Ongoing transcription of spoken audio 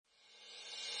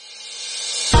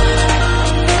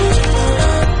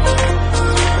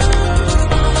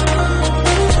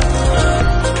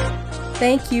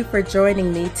Thank you for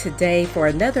joining me today for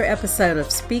another episode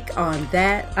of Speak on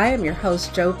That. I am your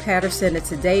host, Joe Patterson, and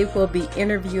today we'll be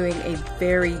interviewing a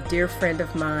very dear friend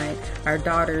of mine. Our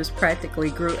daughters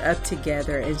practically grew up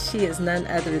together, and she is none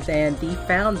other than the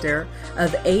founder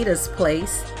of Ada's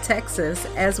Place, Texas,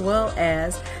 as well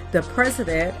as the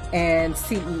president and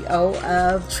CEO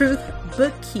of Truth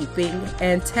Bookkeeping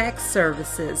and Tax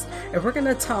Services. And we're going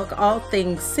to talk all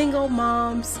things single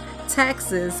moms,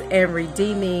 taxes, and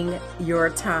redeeming your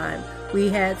time. We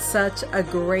had such a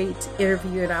great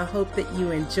interview, and I hope that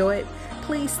you enjoy it.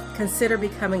 Please consider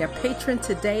becoming a patron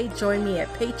today. Join me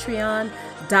at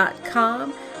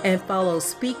patreon.com and follow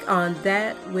Speak on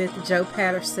That with Joe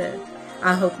Patterson.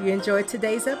 I hope you enjoyed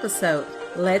today's episode.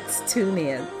 Let's tune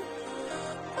in.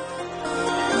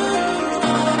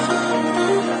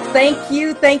 Thank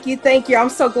you. I'm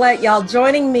so glad y'all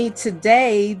joining me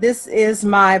today. This is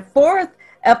my fourth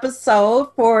episode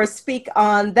for Speak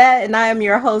on That, and I am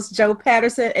your host, Joe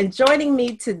Patterson, and joining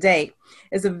me today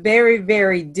is a very,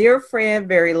 very dear friend,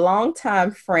 very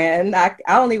long-time friend. I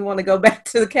don't even want to go back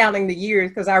to counting the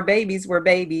years because our babies were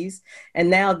babies,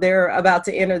 and now they're about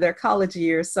to enter their college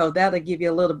years, so that'll give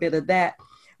you a little bit of that.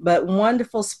 But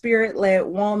wonderful spirit-led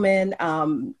woman,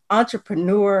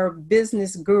 entrepreneur,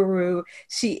 business guru.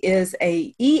 She is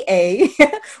a EA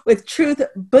with Truth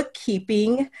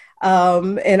Bookkeeping.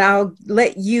 And I'll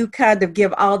let you kind of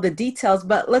give all the details.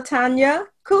 But LaTanya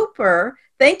Cooper,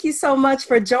 thank you so much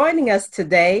for joining us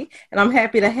today. And I'm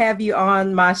happy to have you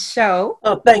on my show.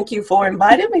 Oh, thank you for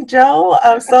inviting me, Joe.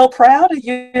 I'm so proud of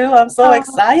you. I'm so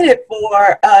excited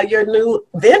for your new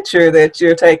venture that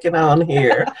you're taking on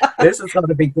here. This is going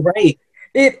to be great.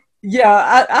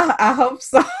 I hope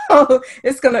so.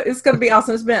 It's gonna be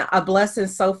awesome. It's been a blessing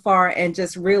so far, and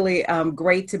just really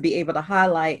great to be able to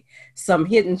highlight some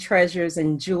hidden treasures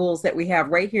and jewels that we have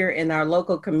right here in our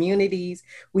local communities.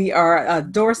 We are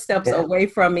doorsteps away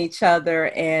from each other,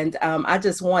 and I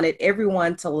just wanted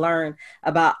everyone to learn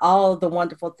about all the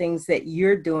wonderful things that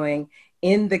you're doing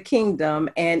in the kingdom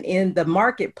and in the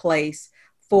marketplace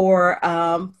for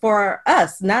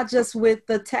us, not just with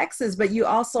the taxes, but you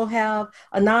also have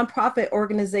a nonprofit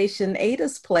organization,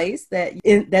 Ada's Place,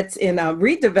 that's in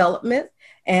redevelopment.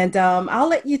 And I'll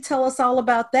let you tell us all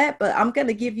about that, but I'm going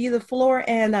to give you the floor,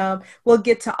 and we'll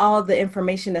get to all the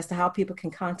information as to how people can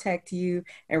contact you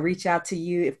and reach out to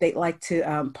you if they'd like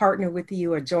to partner with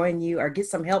you or join you or get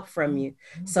some help from you.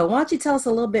 So why don't you tell us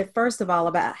a little bit, first of all,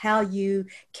 about how you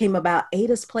came about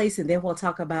Ada's Place, and then we'll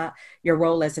talk about your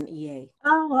role as an EA.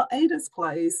 Oh, well, Ada's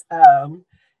Place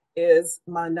is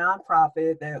my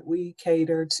nonprofit that we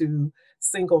cater to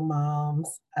single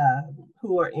moms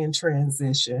who are in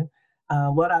transition.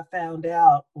 What I found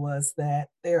out was that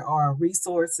there are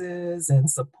resources and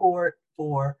support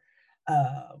for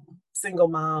single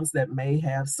moms that may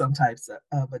have some types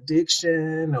of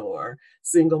addiction, or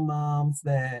single moms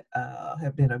that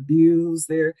have been abused.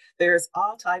 There's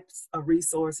all types of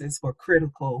resources for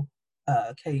critical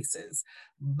cases,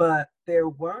 but there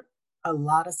weren't a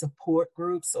lot of support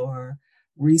groups or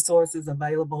resources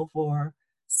available for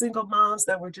single moms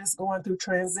that were just going through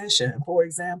transition. For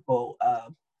example,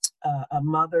 a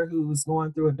mother who was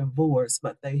going through a divorce,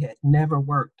 but they had never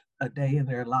worked a day in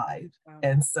their life.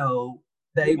 And so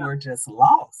they were just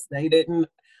lost. They didn't,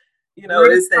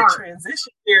 it's that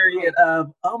transition period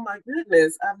of, oh my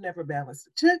goodness, I've never balanced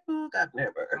a checkbook. I've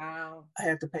never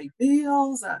had to pay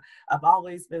bills. I've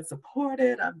always been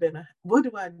supported. What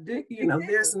do I do?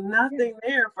 There's nothing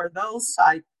there for those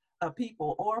type of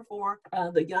people, or for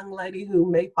the young lady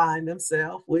who may find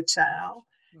themselves with child.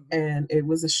 And it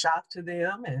was a shock to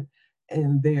them,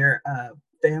 and their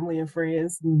family and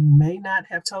friends may not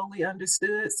have totally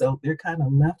understood, so they're kind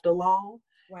of left alone.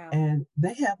 Wow. And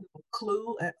they have no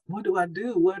clue at what do I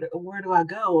do, where do I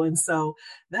go? And so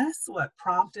that's what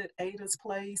prompted Ada's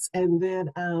Place. And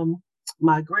then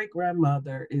my great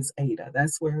grandmother is Ada.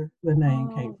 That's where the name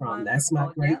came from. Wonderful. That's my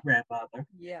great grandmother.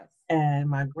 Yes. And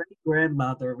my great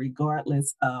grandmother,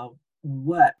 regardless of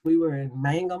what, we were in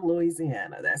Mangum,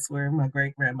 Louisiana. That's where my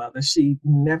great grandmother, she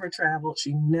never traveled.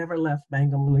 She never left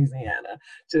Mangum, Louisiana.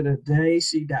 To the day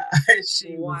she died,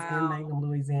 she was in Mangum,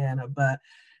 Louisiana. But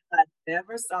I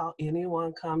never saw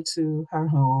anyone come to her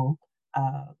home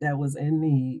that was in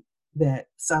need, that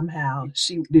somehow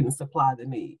she didn't supply the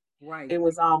need. Right. It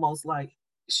was almost like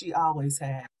she always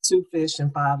had 2 fish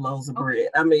and 5 loaves of bread.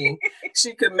 I mean,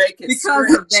 she could make it because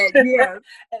stretch of that, yes.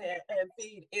 and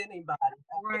feed anybody.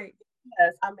 Right.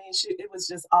 Yes, I mean, it was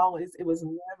just always, it was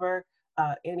never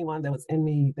anyone that was in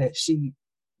need that she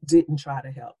didn't try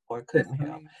to help or couldn't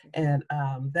help. And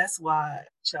that's why I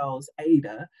chose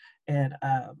Ada. And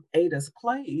Ada's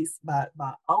Place,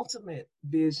 my ultimate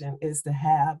vision is to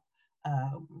have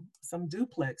some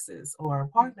duplexes or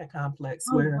apartment complex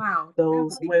Oh, where wow. That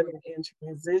those would be women great. in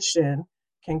transition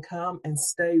can come and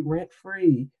stay rent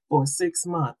free for 6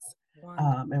 months.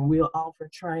 And Wonderful. we'll offer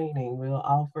training, we'll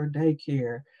offer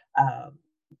daycare, um,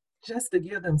 just to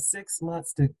give them 6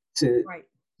 months to Right.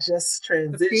 just To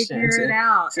transition, figure it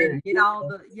out to and get get all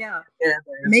the, yeah. together,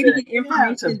 Maybe to get yeah, to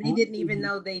information they didn't even breathe.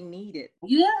 know they needed.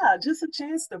 Yeah, just a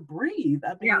chance to breathe.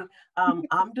 I Yeah. mean,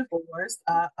 I'm divorced.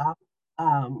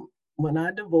 Um, when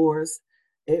I divorced,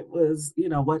 it was,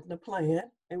 wasn't a plan.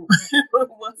 It, Yeah. it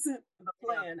wasn't the Yeah.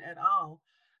 plan at all.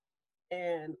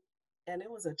 And and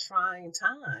it was a trying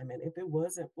time. And if it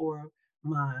wasn't for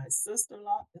my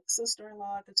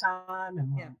sister-in-law at the time,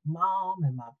 and my Yeah. mom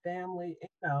and my family,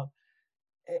 it,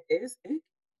 it's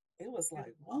it was It-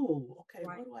 like, whoa, okay,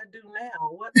 Right. what do I do now?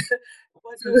 What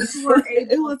what So do you were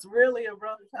it able, was really a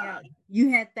rough yeah, time. you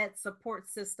had that support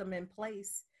system in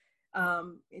place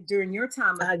during your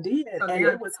time of, I did, so and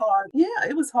now, it was hard. Yeah,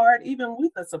 it was hard even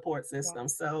with a support wow, system.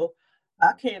 So I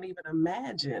wow, can't even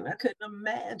imagine. I couldn't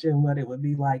imagine what it would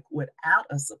be like without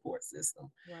a support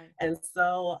system. right, And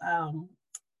so,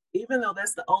 even though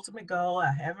that's the ultimate goal,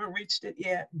 I haven't reached it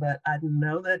yet, but I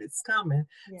know that it's coming.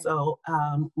 yeah, So,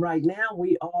 right now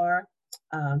we are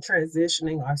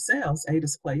transitioning ourselves.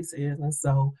 Ada's Place is, and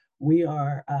so we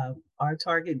are. Our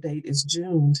target date is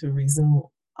June to resume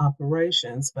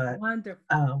operations, but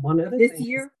wonderful. one of Of the this things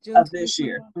year, June of this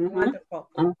year. 2021, wonderful.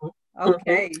 Hmm. hmm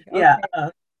Okay, Yeah,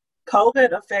 okay.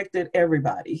 COVID affected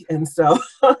everybody, and so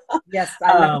Yes,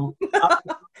 I know. our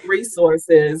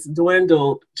resources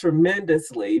dwindled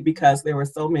tremendously Yeah. because there were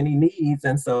so many needs,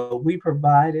 and so we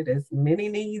provided as many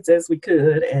needs as we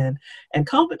could, and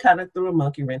COVID kind of threw a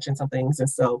monkey wrench in some things, and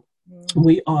so Mhm.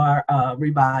 we are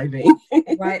reviving,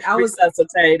 Right. I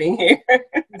resuscitating here.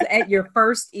 was at your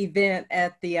first event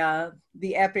at the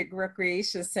Epic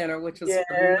Recreation Center, which was Yes,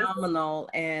 phenomenal.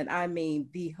 And I mean,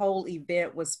 the whole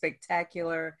event was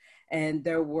spectacular. And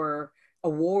there were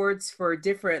awards for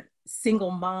different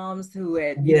single moms who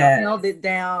had, held yes, it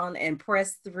down and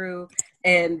pressed through.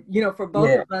 And, for both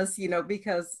yes. of us,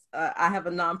 because I have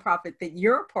a nonprofit that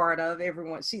you're a part of,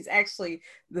 everyone, she's actually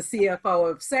the CFO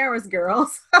of Sarah's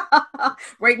Girls.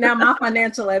 Right now, my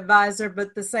financial advisor,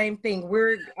 but the same thing.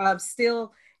 We're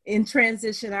still in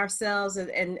transition ourselves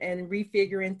and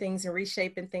refiguring things and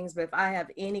reshaping things. But if I have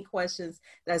any questions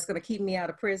that's going to keep me out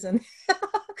of prison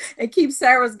and keep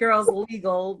Sarah's Girls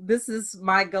legal, this is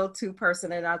my go-to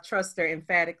person, and I trust her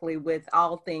emphatically with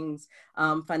all things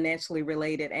financially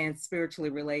related and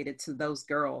spiritually related to those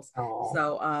girls. Oh,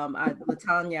 So,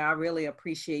 Latanya, I really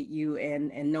appreciate you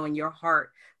and knowing your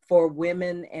heart for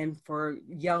women and for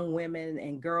young women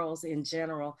and girls in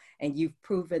general. And you've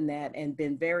proven that and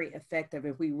been very effective.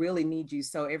 If we really need you.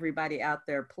 So everybody out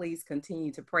there, please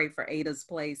continue to pray for Ada's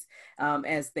Place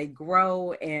as they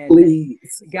grow, and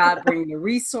please. God bring the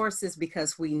resources,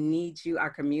 because we need you.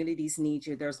 Our communities need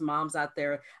you. There's moms out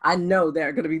there I know that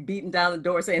are going to be beating down the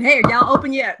door saying, "Hey, are y'all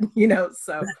open yet?"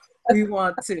 So we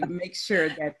want to make sure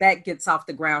that that gets off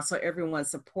the ground, so everyone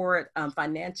support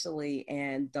financially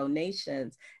and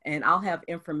donations. And I'll have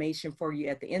information for you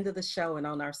at the end of the show and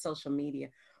on our social media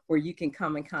where you can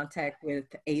come in contact with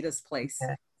Ada's Place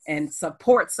Yes. and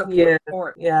support, support, Yeah,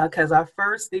 support. yeah, because our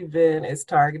first event is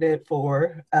targeted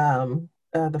for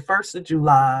the 1st of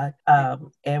July, Yeah.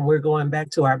 and we're going back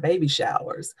to our baby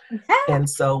showers. Yeah, And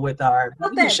so with our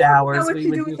about baby that. Talk about showers, what we you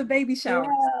would do with do, the baby yeah, showers.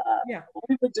 Yeah.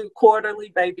 we would do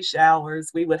quarterly baby showers.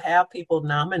 We would have people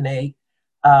nominate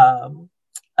um,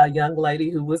 a young lady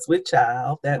who was with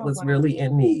child that Oh, was wow. really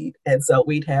in need. And so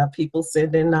we'd have people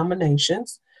send in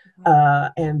nominations.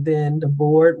 Wow. And then the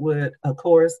board would, of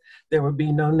course, there would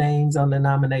be no names on the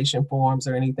nomination forms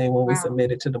or anything when we Wow.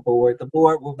 submit it to the board. The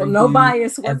board will So no review,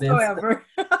 bias and then whatsoever.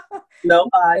 no at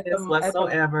bias the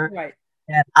whatsoever. right.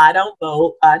 And I don't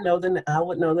vote. I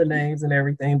would know the names and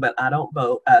everything, but I don't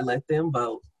vote. I let them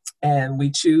vote. And we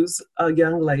choose a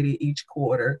young lady each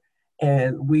quarter,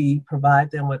 and we provide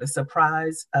them with a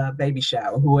surprise baby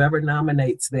shower. Whoever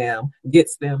nominates them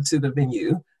gets them to the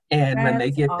venue. And when they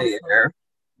That's get awesome. there,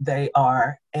 they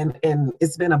are, and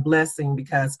it's been a blessing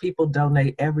because people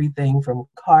donate everything from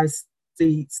car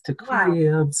seats to Wow.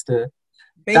 cribs to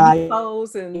Baby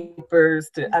clothes, and diapers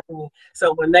to, I mean,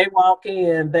 so when they walk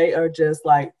in, they are just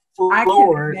like I can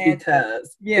floored imagine.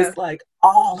 because Yes. it's like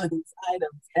all of these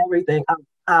items, everything.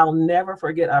 I'll never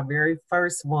forget our very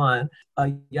first one.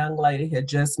 A young lady had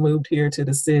just moved here to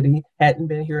the city, hadn't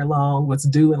been here long, was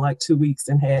due in like 2 weeks,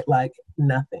 and had like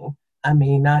nothing. I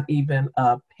mean, not even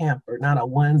a pamper, not a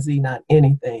onesie, not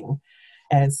anything.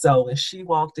 And so when she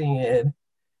walked in,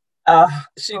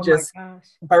 She Oh my just gosh.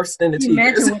 burst into Can you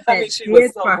imagine tears. what I mean, that she was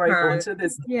did so for grateful. And her? to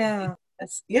this day, Yeah.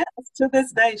 yes, to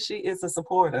this day, she is a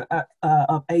supporter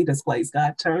of Ada's Place.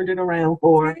 God turned it around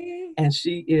for her, See? and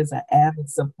she is an avid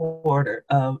supporter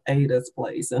of Ada's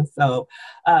Place. And so,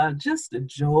 just the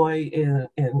joy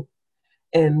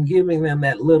in giving them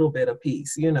that little bit of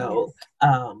peace. Yes.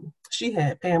 She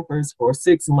had Pampers for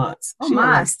 6 months. Oh She had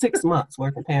like my. 6 months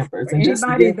worth of Pampers, For and just to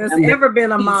anybody give that's them that ever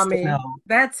been a peace to mommy, know,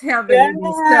 that's heaven in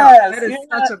itself. yes, That is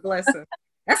such a blessing.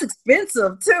 That's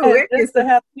expensive too. and It just is. to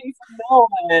have peace of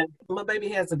knowing my baby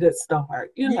has a good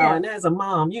start, Yeah. and as a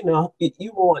mom, you want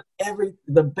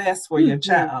the best for You your do.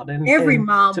 child, and Every and to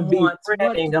mom be wants what's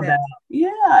fretting about, best.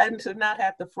 yeah, and to not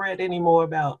have to fret anymore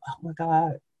about, oh my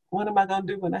God, what am I going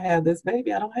to do when I have this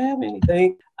baby? I don't have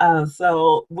anything.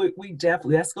 So we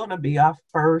definitely, that's going to be our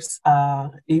first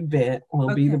event,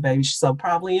 will be the Okay. baby. So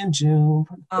probably in June,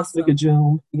 first week of Awesome.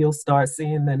 June, you'll start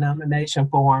seeing the nomination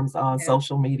forms on Yeah.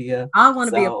 social media. I want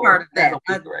to be a part So of that.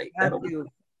 that'll be great. I That'll be do.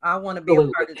 I want to be a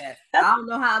absolutely. part of that. I don't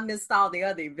know how I missed all the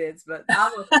other events, but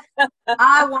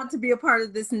I want to be a part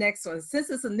of this next one. Since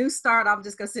it's a new start, I'm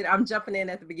just gonna sit. I'm jumping in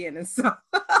at the beginning, so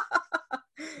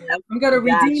Yep, I'm gonna we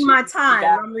got redeem you. my We time.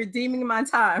 got I'm redeeming my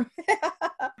time.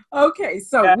 Okay,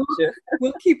 so got you.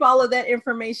 we'll keep all of that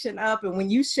information up, and when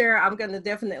you share, I'm gonna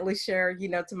definitely share,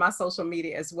 to my social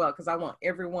media as well, because I want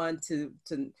everyone to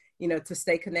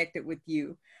stay connected with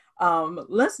you.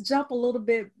 Let's jump a little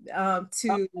bit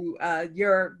to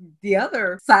the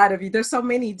other side of you. There's so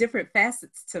many different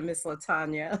facets to Miss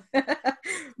Latanya,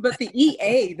 but the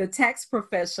EA, the tax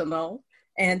professional,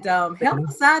 and help Okay.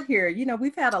 us out here.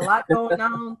 We've had a lot going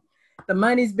on. The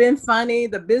money's been funny.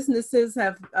 The businesses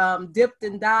have dipped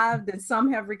and dived, and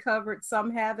some have recovered, some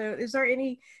haven't. Is there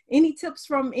any tips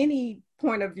from any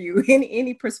point of view,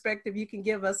 any perspective you can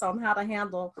give us on how to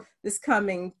handle this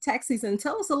coming tax season?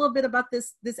 Tell us a little bit about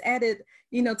this added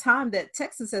time that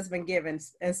Texas has been given,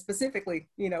 and specifically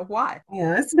why.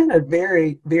 Yeah, it's been a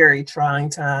very, very trying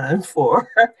time for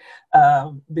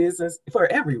business,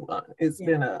 for everyone. It's Yeah.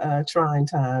 been a trying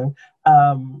time.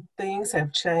 Things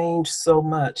have changed so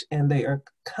much, and they are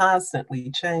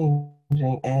constantly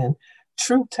changing. And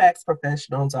true tax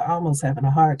professionals are almost having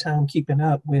a hard time keeping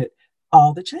up with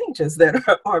all the changes that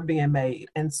are being made.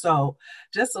 And so,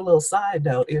 just a little side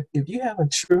note, if you have a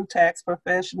true tax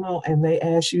professional and they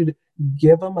ask you to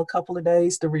give them a couple of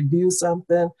days to review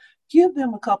something, give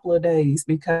them a couple of days,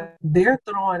 because they're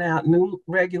throwing out new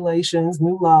regulations,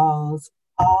 new laws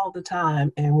all the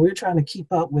time. And we're trying to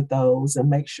keep up with those and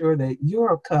make sure that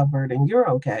you're covered and you're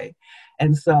okay.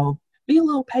 And so be a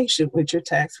little patient with your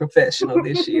tax professional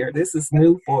this year. This is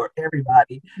new for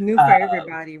everybody. New for Uh,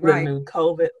 everybody, the right? new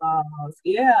COVID laws.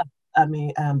 Yeah. I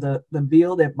mean, the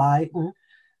bill that Biden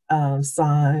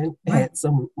sign Right. had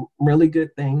some really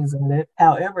good things in it.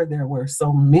 However, there were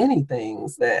so many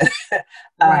things that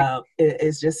Right.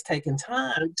 it's just taking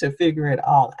time to figure it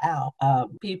all out.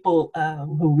 People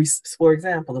for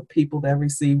example, the people that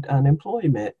received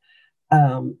unemployment,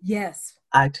 um, Yes.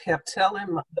 I kept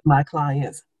telling my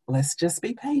clients, let's just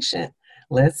be patient.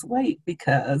 Let's wait,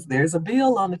 because there's a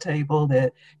bill on the table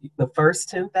that the first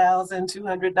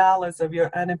 $10,200 of your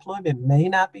unemployment may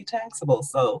not be taxable.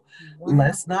 So Wow.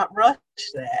 let's not rush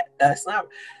that. That's not.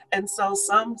 And so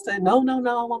some say, no, no,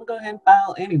 no, I want to go ahead and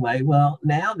file anyway. Well,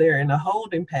 now they're in a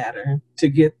holding pattern to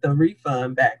get the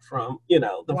refund back from,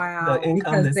 the Wow, income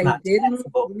because that's they not didn't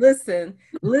taxable. listen.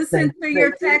 They, Listen to they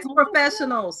your didn't tax listen.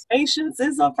 professionals. Patience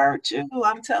is a virtue,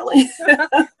 I'm telling you. They're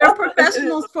It is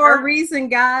professionals a for a virtue. reason,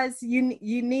 guys. You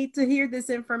need to hear this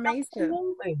information.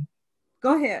 Absolutely.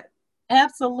 Go ahead.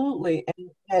 Absolutely.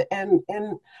 And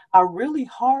I really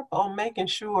harp on making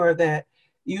sure that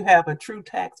you have a true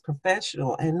tax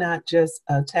professional and not just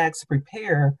a tax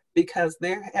preparer, because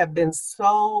there have been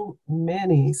so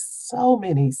many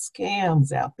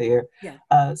scams out there. Yeah.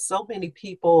 So many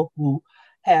people who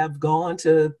have gone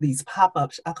to these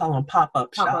pop-ups, I call them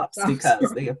pop-up Pop up shops, shops.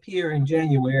 because they appear in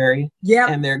January Yep.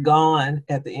 and they're gone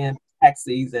at the end of tax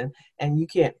season, and you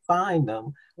can't find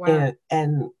them. Wow.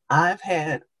 And I've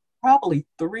had probably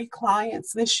 3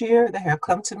 clients this year that have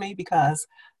come to me because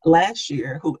last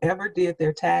year, whoever did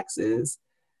their taxes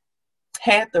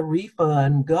had the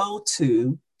refund go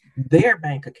to their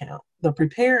bank account, the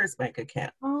preparer's bank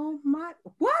account, Oh my,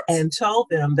 what? and told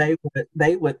them they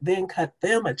would then cut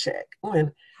them a check,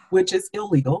 which is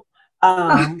illegal.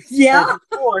 Yeah. And of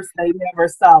course, they never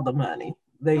saw the money.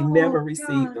 They Oh never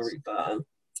received the gosh. refund.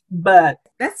 But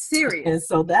That's and serious.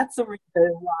 so that's the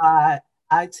reason why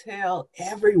I tell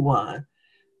everyone,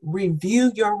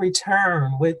 review your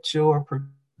return with your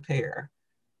preparer.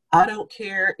 I don't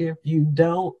care if you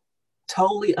don't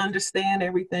totally understand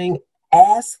everything.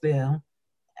 ask them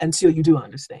until you do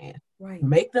understand. Right.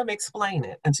 Make them explain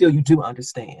it until you do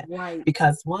understand. Right.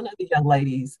 Because one of the young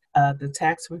ladies, the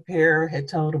tax preparer had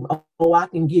told them, oh, I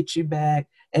can get you back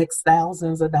X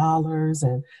thousands of dollars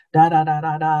and da da da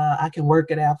da da. I can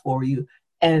work it out for you.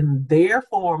 And their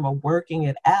form of working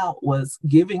it out was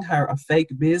giving her a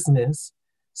fake business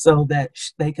so that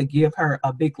they could give her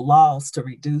a big loss to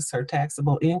reduce her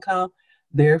taxable income,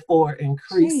 therefore Shady.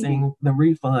 increasing the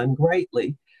refund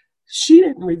greatly. She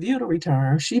didn't review the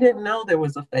return. She didn't know there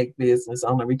was a fake business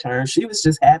on the return. She was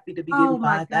just happy to be Oh getting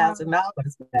my God. $5,000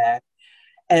 back.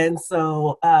 And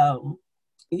so,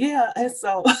 yeah, and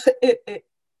so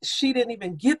she didn't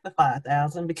even get the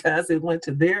 5,000 because it went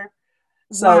to their.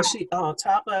 So Wow. she on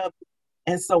top of,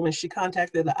 and so when she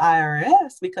contacted the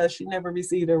IRS because she never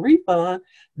received a refund,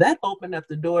 that opened up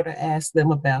the door to ask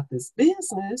them about this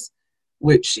business,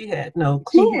 which she had no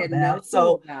She clue had no about. clue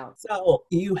So, about. so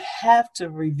you have to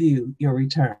review your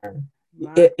return.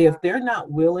 My If they're not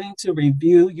willing to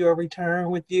review your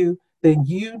return with you, then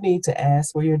you need to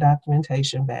ask for your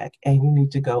documentation back and you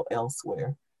need to go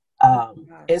elsewhere. gosh.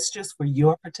 It's just for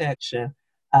your protection.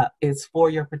 It's for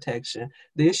your protection.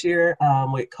 This year,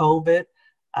 with COVID,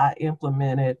 I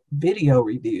implemented video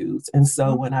reviews. And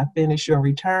so when I finish your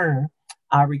return,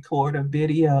 I record a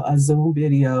video, a Zoom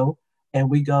video, and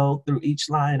we go through each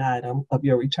line item of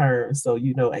your return so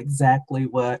you know exactly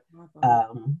what's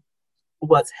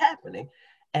happening.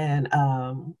 And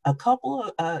a couple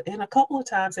of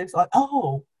times it's like,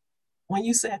 oh, when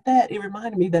you said that, it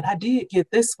reminded me that I did get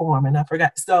this form and I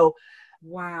forgot. So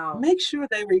Wow. make sure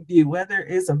they review, whether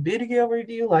it's a video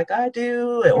review like I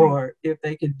do, Right. or if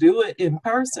they could do it in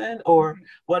person or Right.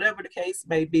 whatever the case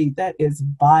may be. That is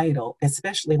vital,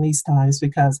 especially in these times,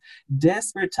 because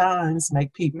desperate times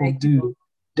make people Make people. do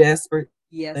desperate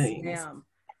Yes, things. ma'am.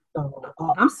 So,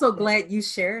 I'm so glad you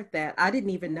shared that. I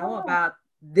didn't even know about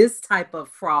this type of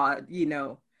fraud,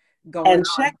 going and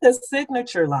check on. the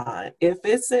signature line. If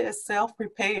it says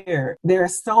self-prepared, there are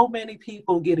so many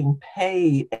people getting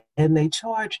paid and they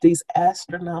charge these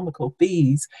astronomical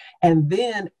fees. And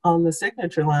then on the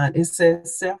signature line, it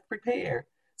says self-prepared.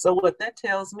 So what that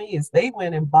tells me is they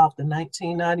went and bought the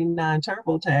 1999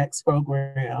 TurboTax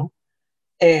program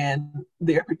and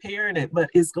they're preparing it, but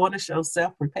it's going to show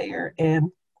self-prepared.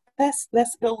 And that's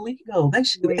illegal. They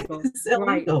should Legal. it's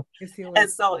Right. illegal. It's And illegal.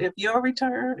 so if your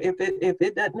return, if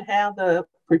it doesn't have the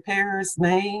preparer's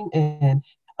name and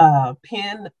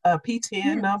pin P10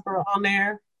 Yes. number on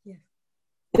there, Yes.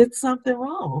 it's something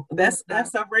wrong. Oh God.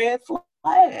 That's a red flag.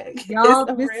 It's Y'all,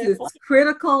 a this red is flag.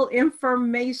 critical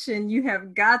information. You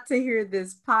have got to hear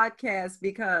this podcast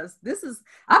because this is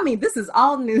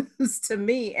all news to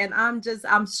me. And I'm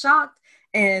shocked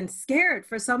and scared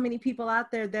for so many people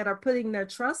out there that are putting their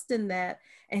trust in that.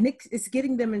 And it's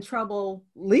getting them in trouble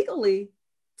legally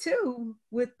too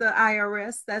with the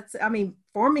IRS.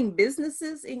 Forming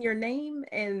businesses in your name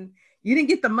and you didn't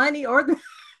get the money or the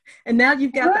and now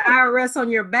you've got the Right. IRS on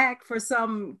your back for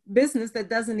some business that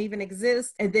doesn't even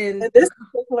exist. And then, And this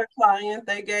particular client,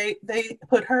 they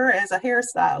put her as a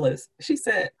hairstylist. She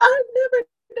said, "I've never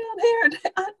done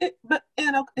hair,"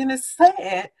 and it's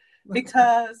sad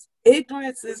because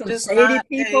ignorance there's is some just shady not a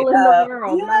people in the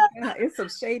world. My yeah, God, it's some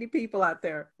shady people out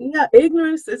there. yeah.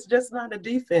 Ignorance is just not a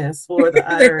defense for the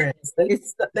IRS.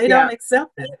 It's, They yeah, don't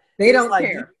accept it. they It's don't like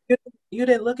care. you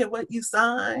didn't look at what you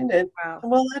signed, and Wow.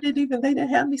 well, they didn't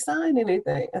have me sign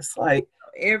anything. It's like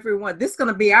Everyone, this is going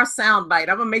to be our sound bite.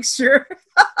 I'm going to make sure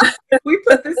we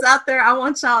put this out there. I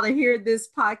want y'all to hear this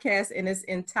podcast in its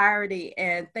entirety.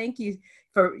 And thank you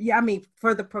for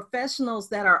the professionals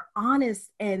that are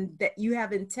honest and that you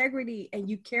have integrity and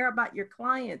you care about your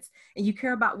clients and you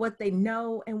care about what they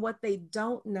know and what they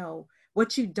don't know.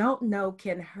 What you don't know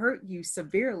can hurt you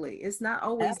severely. It's not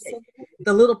always absolutely.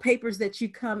 the little papers that you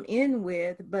come in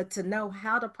with, but to know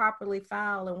how to properly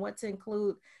file and what to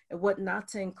include and what not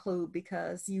to include,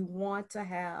 because you want to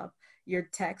have your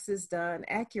taxes done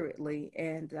accurately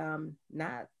and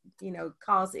not,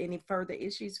 cause any further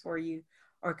issues for you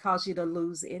or cause you to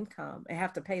lose income and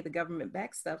have to pay the government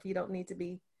back stuff you don't need to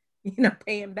be,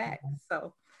 paying back.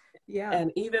 So, yeah.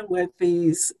 And even with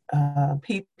these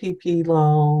PPP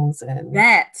loans and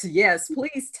Yes,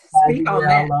 please speak on IDL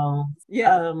that. loans,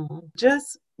 Yeah.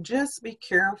 just be The,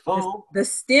 careful the with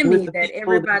STEMI the that people that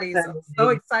everybody's so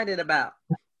say, excited about.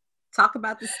 Talk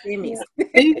about the yeah, STEMIs.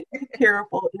 be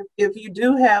careful. If you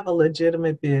do have a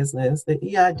legitimate business, the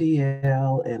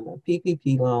EIDL and the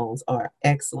PPP loans are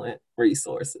excellent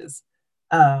resources.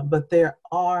 But there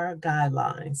are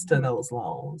guidelines to Mhm, those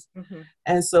loans. mhm.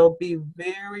 And so be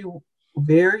very,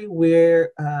 very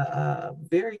aware,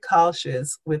 very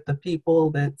cautious with the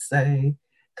people that say,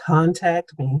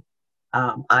 contact me.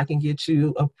 I can get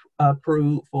you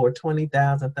approved for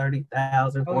 20,000,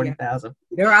 30,000, Oh yeah, 40,000.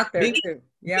 they're out there Be, too.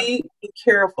 Yeah. be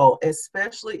careful,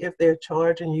 especially if they're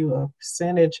charging you a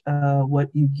percentage of what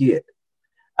you get.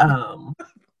 Um,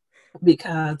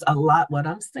 because what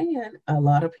I'm seeing, a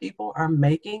lot of people are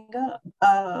making up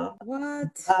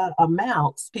What?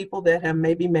 amounts. People that have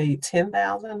maybe made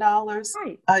 $10,000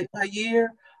 Right. a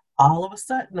year, all of a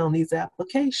sudden on these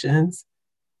applications,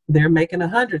 they're making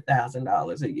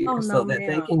 $100,000 a Oh year no, so that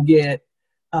they ma'am. can get.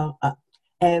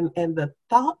 And the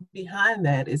thought behind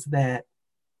that is that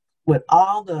with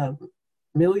all the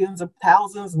millions of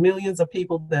thousands, millions of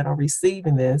people that are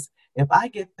receiving this, if I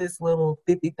get this little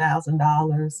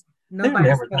 $50,000, they're Nobody's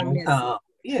never gonna going to miss it. come.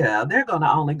 Yeah, they're going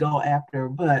to only go after.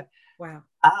 But Wow.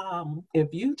 if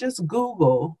you just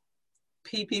Google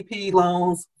PPP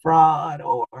loans fraud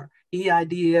or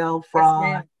EIDL Yes,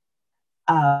 fraud,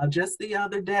 ma'am. just the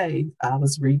other day, I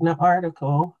was reading an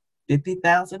article.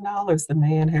 $50,000 the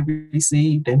man had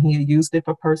received, and he had used it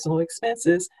for personal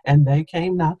expenses, and they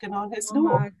came knocking on his Oh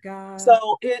door. my God.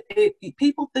 So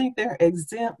people think they're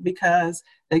exempt because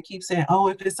they keep saying, "Oh,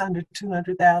 if it's under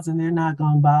 200,000, they're not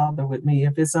going to bother with me.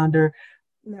 If it's under."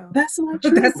 No, That's not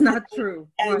true. that's not true.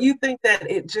 And Right. you think that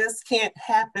it just can't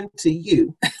happen to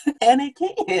you, and it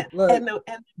can. Look. And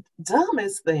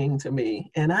dumbest thing to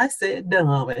me, and I said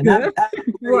dumb, and I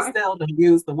very Right. seldom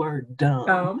use the word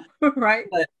dumb, Right.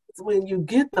 but it's when you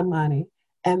get the money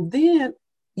and then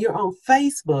you're on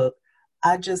Facebook.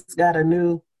 I just got a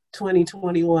new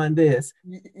 2021 this.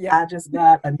 Yeah. I just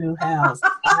got a new house.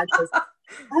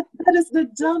 That is the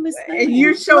dumbest And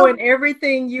you're thing. showing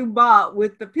everything you bought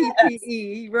with the Yes,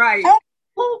 PPE. Right.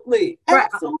 absolutely, Right.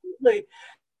 absolutely.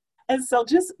 And so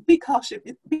just be cautious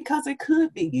because it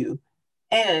could be you.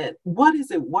 And what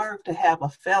is it worth to have a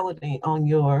felony on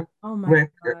your Oh my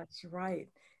record gosh. Right.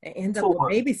 And end up for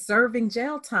maybe serving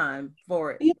jail time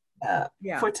for it. yeah,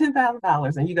 Yeah. for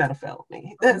 $10,000 and you got a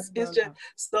felony? Oh It's my just God.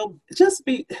 so just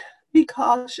be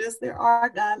cautious. There are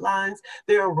guidelines.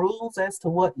 There are rules as to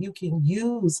what you can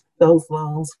use those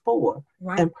loans for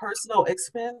Right. and personal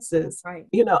expenses. Right.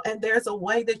 And there's a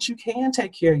way that you can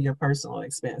take care of your personal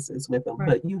expenses with them,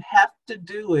 Right. but you have to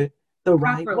do it the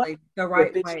right way. Properly. The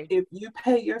right way. If you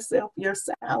pay yourself your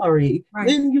salary, Right.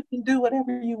 then you can do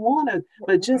whatever you want to, but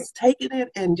Right. just taking it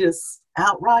and just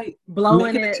outright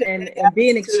Blowing making a it check and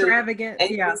being out to extravagant.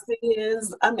 Yeah.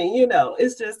 ABCs. I mean,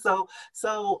 it's just so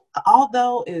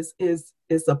although is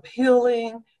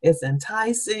appealing, it's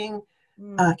enticing,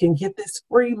 Mm. I can get this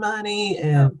free money,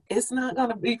 No, and it's not going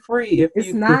to be free it's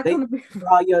if not they going to be.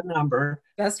 draw your number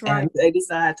That's right. and they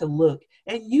decide to look.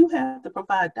 And you have to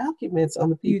provide documents on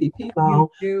the You PPP you loan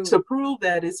do. to prove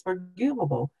that it's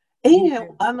forgivable. You And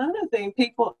do. another thing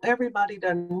everybody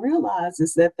doesn't realize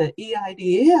is that the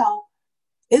EIDL,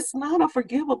 it's not a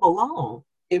forgivable loan.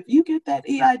 If you get that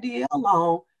EIDL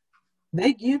loan,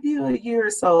 they give you a year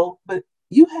or so, but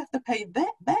you have to pay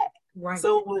that back. Right.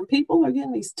 So when people are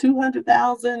getting these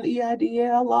 200,000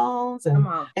 EIDL loans, Come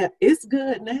on. and it's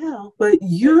good now, but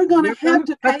you're going You're to going have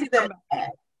to to have pay to come that back.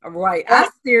 back. Right. I Right?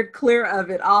 steered clear of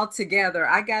it altogether.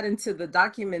 I got into the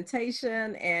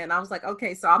documentation and I was like,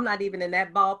 okay, so I'm not even in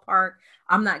that ballpark.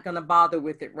 I'm not going to bother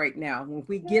with it right now. When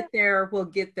we Yeah. get there, we'll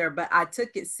get there. But I took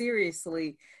it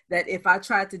seriously that if I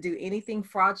tried to do anything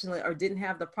fraudulent or didn't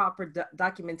have the proper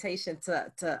documentation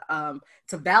to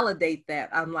validate that,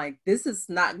 I'm like, this is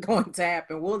not going to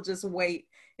happen. We'll just wait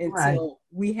Right. until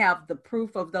we have the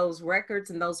proof of those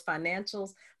records and those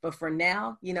financials. But for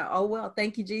now, oh, well,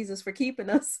 thank you, Jesus, for keeping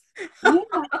us. Yeah.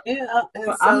 Yeah. And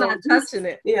But I'm so not touching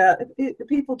it. yeah,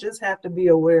 people just have to be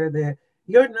aware that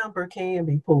your number can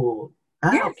be pulled.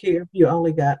 I Yes. don't care if you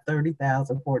only got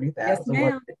 30,000, Yes, 40,000,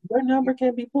 what ma'am. your number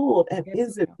can be pulled. And Yes,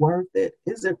 is it ma'am. worth it?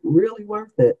 Is it really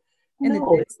worth it? And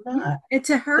No, it's yeah. not. And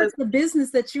to hurt Because the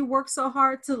business that you work so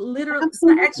hard to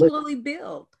absolutely, actually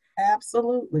build.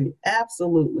 absolutely,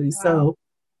 absolutely. Wow. So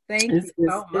Thank you so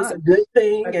it's much a good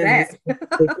thing, for and that. it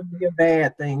can be a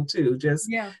bad thing too.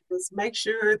 Yeah. Just make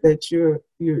sure that you're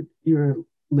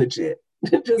legit.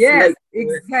 Just Yes, make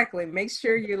sure. exactly. Make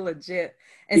sure you're legit.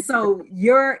 And so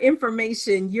your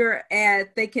information,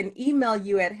 they can email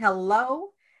you at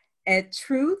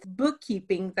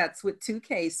hello@truthbookkeeping. That's with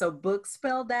 2K. So book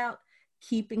spelled out,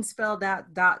 keeping spelled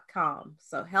out.com.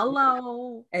 So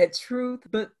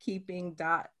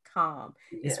hello@truthbookkeeping.com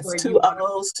is Yes, where you two want to.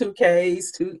 O's, two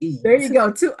K's, two There E's. you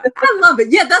go. I love it.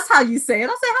 Yeah, that's how you say it.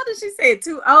 I say, how does she say it?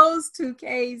 Two O's, two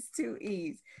K's, two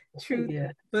E's.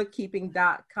 Yeah.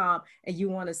 truthbookkeeping.com, and you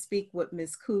want to speak with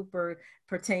Ms. Cooper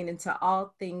pertaining to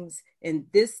all things in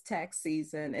this tax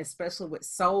season, especially with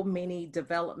so many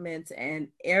developments and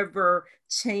ever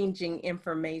changing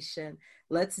information.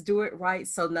 Let's do it right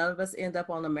so none of us end up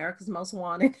on America's Most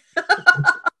Wanted.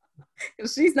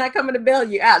 She's not coming to bail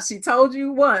you out. She told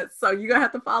you once, so you're gonna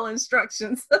have to follow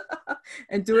instructions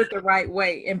and do it the right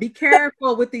way. And be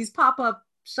careful with these pop-up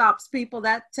shops, people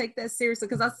that take that seriously,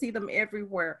 because I see them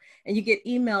everywhere, and you get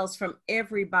emails from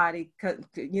everybody,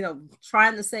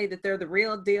 trying to say that they're the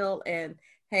real deal. And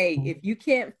hey, if you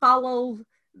can't follow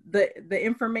the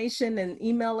information and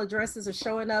email addresses are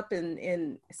showing up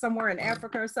in somewhere in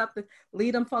Africa or something,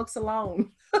 leave them folks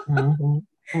alone. Mm-hmm.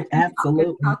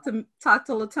 Absolutely. Talk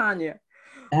to LaTanya.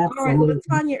 Absolutely. All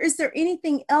right, LaTanya, is there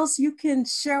anything else you can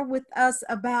share with us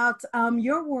about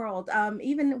your world,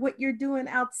 even what you're doing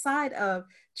outside of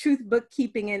Truth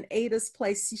Bookkeeping and Ada's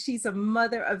place? She's a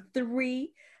mother of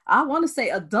 3, I want to say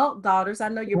adult daughters. I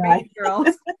know your baby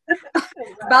girls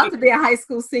about to be a high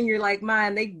school senior like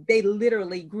mine. They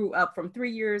literally grew up from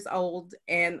 3 years old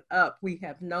and up. We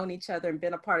have known each other and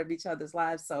been a part of each other's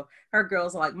lives. So her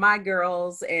girls are like my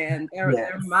girls, and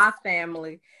they're my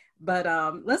family. But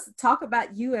let's talk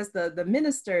about you as the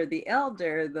minister, the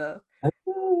elder, the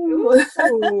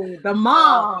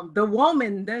mom, the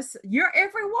woman. You're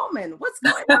every woman. What's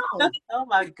going on? Oh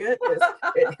my goodness.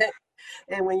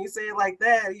 And when you say it like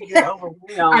that, you get overwhelmed.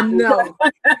 I know.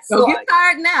 So get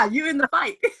tired now. You're in the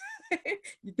fight.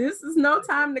 This is no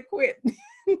time to quit.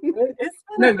 It's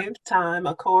been a good time.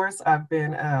 Of course, I've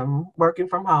been working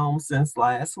from home since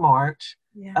last March,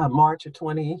 March of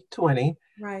 2020.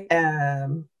 Right.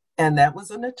 And that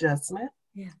was an adjustment.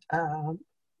 Yeah.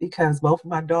 Because both of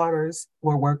my daughters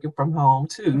were working from home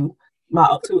too.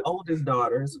 My 2 oldest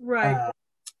daughters. Right.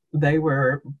 They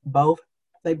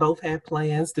both had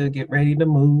plans to get ready to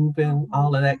move and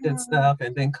all of that good stuff.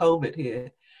 And then COVID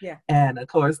hit. Yeah. And of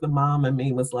course, the mom and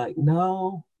me was like,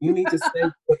 no, you need to stay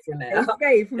put for now.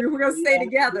 Stay safe. We're going to stay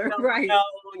together. Right.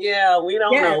 We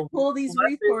don't know. Pull these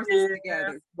resources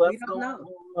together. We don't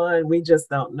know. We just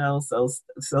don't know.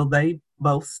 So they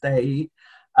both stayed.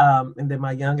 And then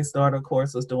my youngest daughter, of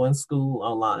course, was doing school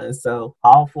online. So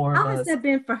all 4 of us. How has that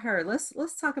been for her? Let's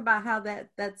talk about how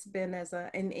that's been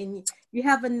and you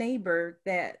have a neighbor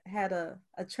that had a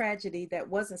tragedy that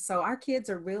wasn't. So our kids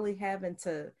are really having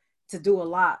to do a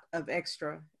lot of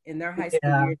extra in their high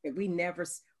school years that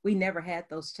we never had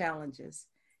those challenges.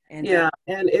 And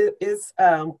and it's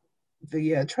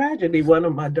the tragedy. One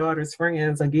of my daughter's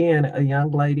friends, again, a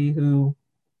young lady who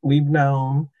we've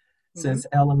known since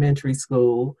elementary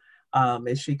school,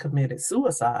 and she committed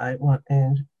suicide.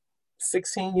 And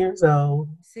 16 years old,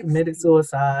 committed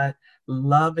suicide.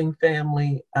 Loving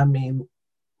family. I mean,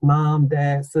 mom,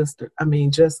 dad, sister. I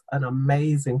mean, just an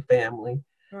amazing family.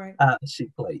 Right. She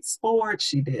played sports.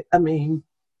 She did. I mean,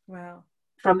 wow.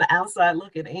 From the outside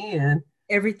looking in,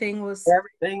 everything was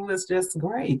just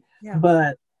great. Yeah.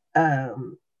 But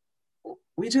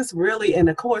we just really, and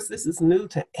of course, this is new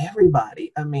to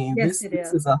everybody. I mean, this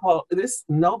is a whole.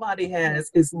 Nobody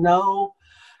has. It's no.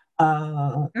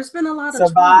 There's been a lot of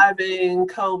surviving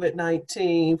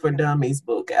COVID-19 for dummies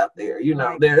book out there.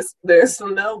 There's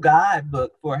no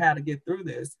guidebook for how to get through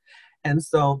this. And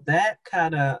so that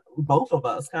both of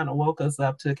us woke us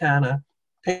up to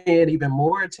paying even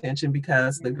more attention,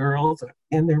 because the girls are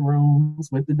in their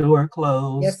rooms with the door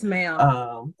closed. Yes, ma'am.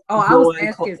 I was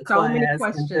asking so many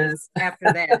questions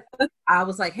after that. I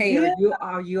was like, hey,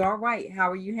 are you all right?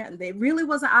 How are you handling? It really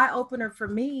was an eye-opener for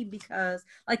me, because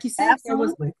like you said,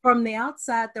 from the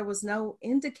outside, there was no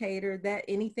indicator that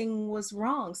anything was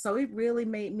wrong. So it really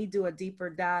made me do a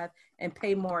deeper dive and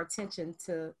pay more attention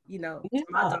to,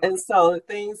 and so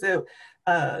things that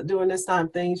during this time,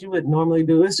 things you would normally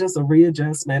do, is just a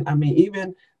readjustment. I mean,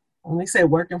 even when they said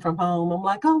working from home, I'm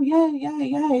like, oh, yay.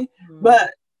 Mm-hmm.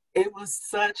 But it was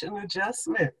such an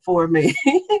adjustment for me.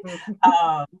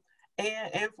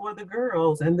 And for the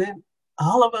girls. And then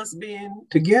all of us being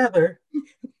together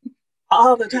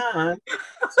all the time,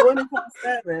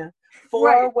 24/7,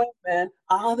 4 women,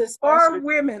 all this. 4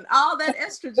 women, all that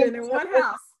estrogen in one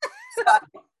house.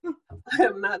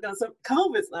 I'm not gonna.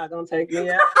 COVID's not gonna take me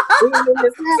out.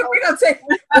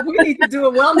 We need to do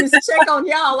a wellness check on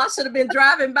y'all. I should have been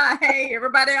driving by. Hey,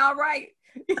 everybody, all right?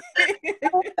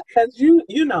 Because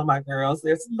you know my girls.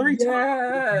 There's 3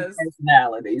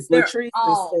 personalities. Latrice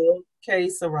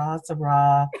is so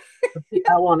Sarah.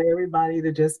 I want everybody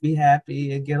to just be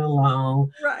happy and get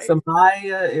along. Right.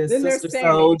 Samaya is Sister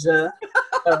Soldier.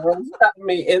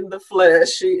 In the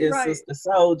flesh, she is Sister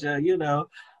Soldier.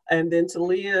 And then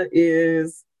Talia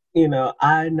is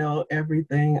I know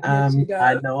everything. Yes, she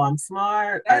I does. know I'm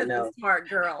smart. I That is know a smart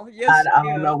girl. Yes, I she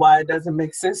don't is. know why it doesn't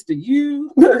make sense to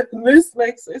you, but this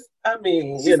makes sense. I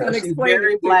mean, She's gonna she's explain it very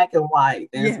to you. black and white.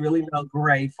 There's Yeah, really no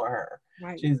gray for her.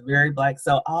 right. She's very black.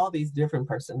 So all these different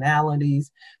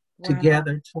personalities Wow.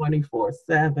 together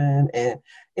 24/7. And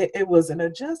it was an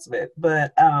adjustment.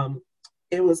 But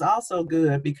it was also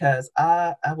good because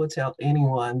I would tell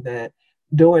anyone that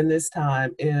during this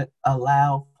time it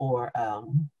allowed for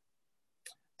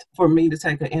me to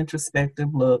take an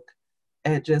introspective look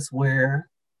at just where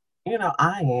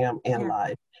I am in Yeah, life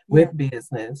yeah, with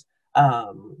business.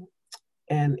 Um,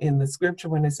 and in the scripture,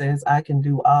 when it says, I can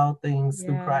do all things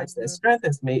through yeah. Christ that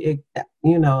strengthens me,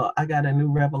 I got a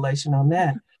new revelation on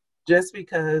that. Just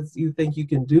because you think you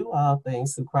can do all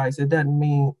things through Christ, it doesn't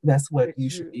mean that's what It's you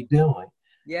should you. be doing.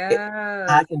 It,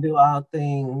 I Yes. can do all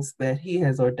things that He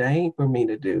has ordained for me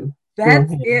to do through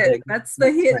That's Him it. that gives That's me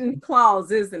the hidden strength. clause,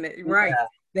 isn't it? Right. Yeah.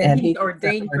 That And he's He has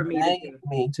ordained for me to ordained do.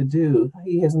 me to do.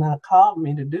 He has not called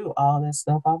me to do all that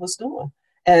stuff I was doing.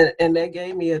 And that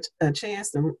gave me a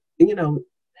chance to,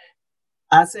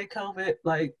 I say COVID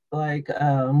like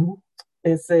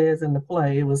it says in the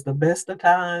play, it was the best of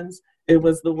times, it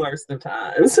was the worst of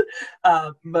times.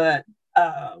 But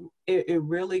it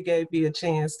really gave me a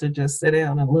chance to just sit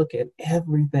down and look at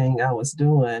everything I was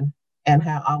doing and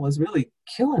how I was really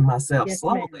killing myself Yes,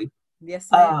 ma'am. slowly. Yes,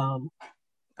 ma'am. Um,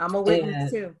 I'm a witness and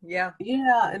too. Yeah.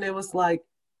 yeah, and it was like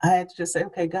I had to just say,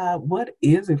 okay, God, what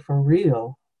is it for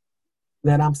real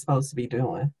that I'm supposed to be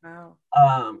doing? Wow.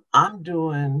 I'm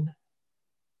doing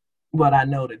what I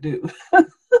know to do.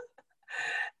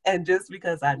 And just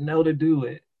because I know to do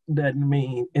it doesn't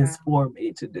mean Wow. it's for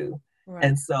me to do. Right.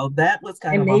 And so that was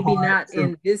kind And of a maybe hard not truth.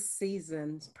 in this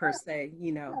season per se,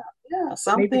 you know. Yeah,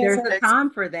 some Maybe things there's had a time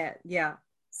for that. Yeah.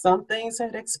 some things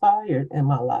had expired in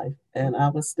my life, and I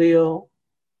was still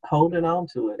holding on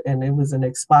to it, and it was an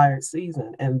expired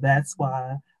season, and that's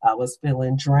why I was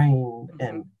feeling drained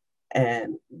Mhm.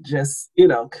 and just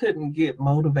couldn't get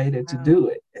motivated to Wow. do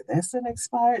it. That's an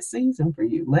expired season for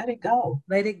you. Let it go.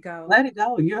 Let it go. Let it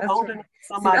go. You're That's holding right. up See,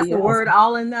 that's somebody a else. word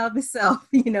all in of itself.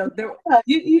 There.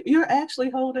 You're actually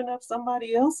holding up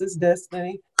somebody else's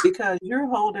destiny because you're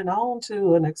holding on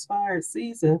to an expired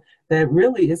season that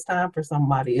really it's time for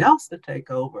somebody else to take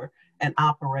over and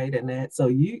operate in that. So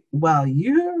while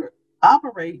you're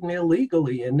operating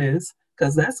illegally in this,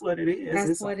 because that's what it is, That's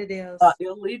it's what it a is.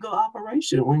 illegal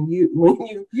operation when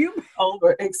you You.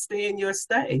 overextend your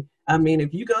stay. I mean,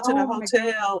 if you go to the Oh my God.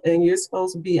 hotel and you're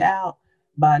supposed to be out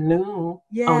by noon on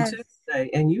Yes. Tuesday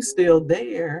and you still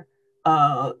there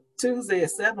uh Tuesday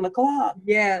at 7 o'clock,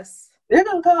 Yes. they're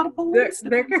gonna call the They're police to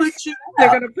they're come put you they're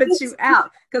out. gonna put you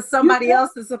out because You're somebody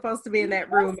else is supposed to be in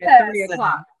that room at 3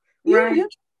 o'clock. trespassing. You're Right.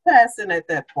 trespassing at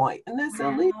that point, and that's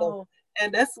illegal. Wow.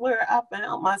 And that's where I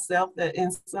found myself that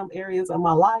in some areas of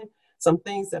my life, some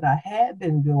things that I had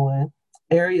been doing,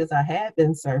 areas I had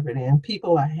been serving in,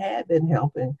 people I had been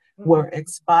helping were Mhm.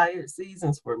 expired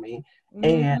seasons for me.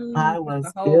 And I That's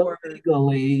the was whole word.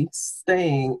 illegally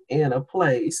staying in a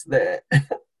place that God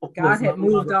was no had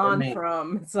moved longer for on me.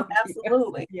 from something else.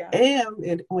 Absolutely. Yeah.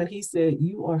 And when he said,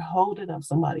 you are holding up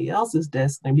somebody else's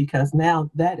destiny because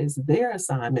now that is their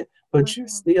assignment, but you're Wow.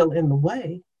 still in the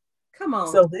way. Come on.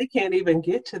 So they can't even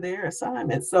get to their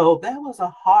assignment. So that was a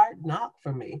hard knock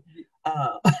for me.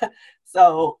 Uh,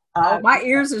 so Oh, I, my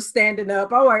ears are standing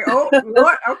up. Oh, like, oh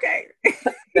Lord, okay. that,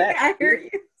 I yeah. hear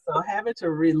you. So having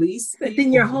to release But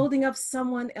then you're people. holding up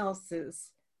someone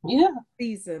else's Yeah.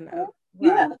 season of wow.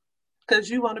 Yeah. Because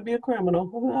you want to be a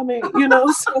criminal. I mean,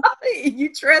 so,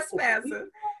 You trespassing.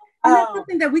 And that's um,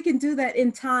 something that we can do that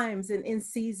in times and in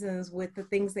seasons with the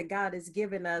things that God has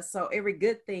given us. So every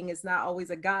good thing is not always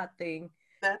a God thing.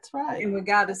 that's right. And when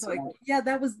God is That's like, right. yeah,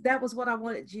 that was what I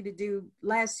wanted you to do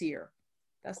last year.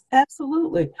 That's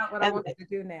Absolutely. not what I And want you to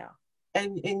do now.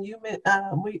 and you meant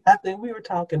we I think we were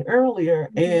talking earlier,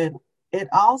 Mhm. and it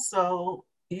also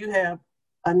you have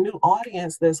a new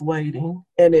audience that's waiting.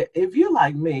 And if you're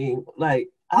like me, like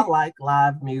I like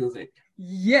live music, but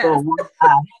Yes. what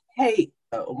I hate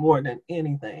more than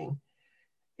anything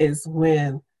is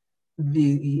when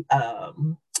the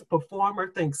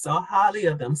performer thinks so highly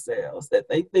of themselves that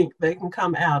they think they can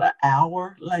come out an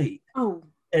hour late Oh,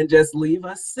 and just leave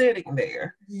us sitting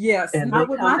there, yes. and they Not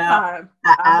with come my out time.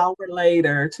 an hour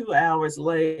later, 2 hours And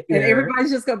later.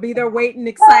 everybody's just gonna be there waiting,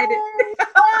 excited. Hey,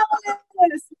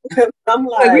 yes. I'm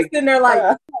Like we like, sitting there like,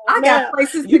 I got now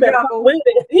places you to better come go. with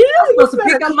it. Yeah, I'm supposed you to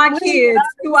better pick up come my with it. kids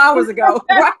 2 hours ago,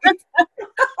 right?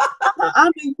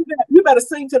 I mean, you better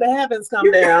sing to the heavens come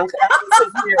You, down. I've been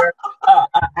sitting here an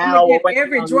I'm gonna hour get waiting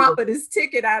every on you drop to. of this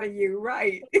ticket out of you,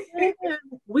 right? Yeah,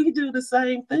 we do the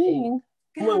same thing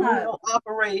when we God. don't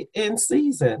operate in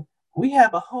season. We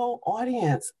have a whole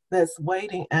audience that's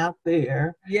waiting out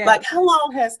there. Yes. Like, how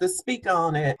long has the Speak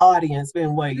On It audience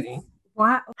been waiting?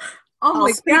 Wow. Oh Oh,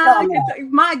 my speak God. on that.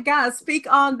 My God,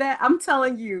 speak on that. I'm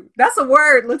telling you, that's a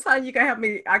word. Latanya, you can help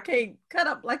me. I can't cut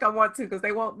up like I want to because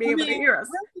they won't be I able to mean, hear us.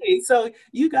 really. So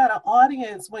you got an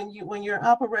audience when you're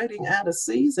operating out of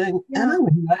season, and I Yeah.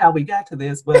 don't know how we got to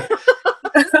this, but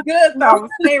It's good though.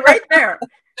 Stay right there.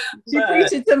 She but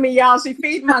preaching to me, y'all. She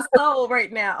feeding my soul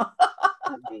right now.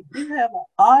 I mean, you have an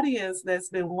audience that's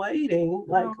been waiting,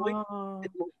 like we Oh.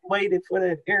 waited for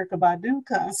that Erica Badu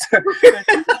concert. But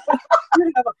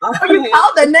you have an Oh, you audience.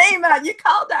 called the name out. You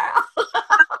called her out.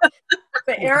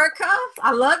 For Erica,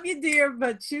 I love you, dear,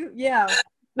 but yeah.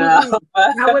 No, Mm-mm.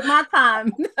 Not with my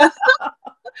time.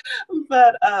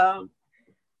 but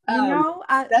You um, know,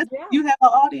 I that yeah, you have an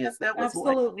audience that was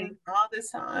waiting absolutely. all this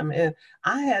time, and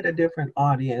I had a different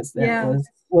audience that Yes.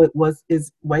 was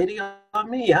is waiting on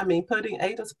me. I mean, putting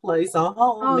Ada's place on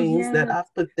hold Oh, means that yes.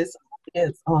 I've put this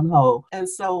audience on hold, and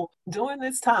so during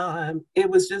this time, it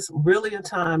was just really a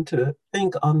time to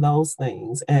think on those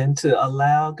things and to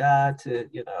allow God to,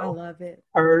 I love it.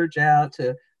 purge out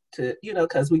to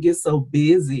because we get so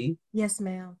busy Yes,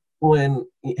 ma'am. when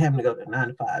having to go to 9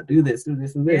 to 5, do this, do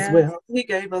this, do this. Yes. Well, he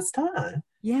gave us time.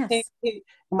 Yes.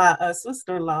 My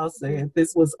sister-in-law Yeah. said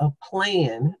this was a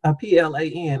plan, a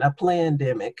PLAN, a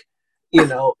plandemic,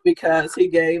 because he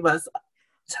gave us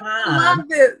I time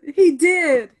loved it. He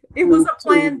did. It was a to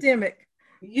pandemic.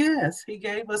 yes, he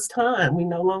gave us time. We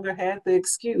no longer had the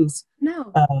excuse.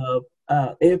 No.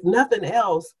 If nothing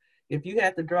else, if you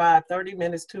had to drive 30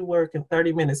 minutes to work and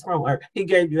 30 minutes from work, he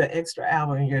gave you an extra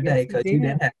hour in your Yes, day he because you did.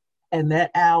 didn't have, and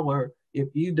that hour, if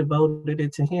you devoted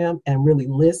it to him and really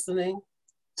listening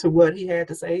to what he had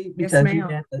to say, Yes, because you ma'am.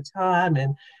 had the time,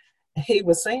 and he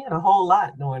was saying a whole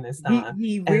lot during this time.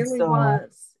 He And really so,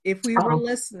 was. If we were um,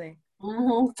 listening.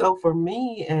 so for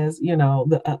me, as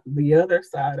the other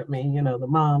side of me, the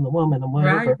mom, the woman, and Right,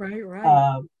 whatever, right, right.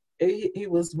 um, he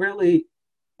was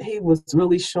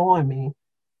really showing me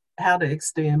how to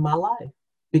extend my life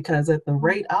because at the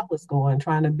rate I was going,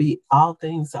 trying to be all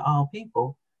things to all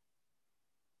people,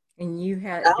 And you I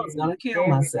had was been gonna kill very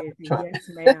myself. busy. Yes,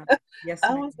 ma'am. Yes,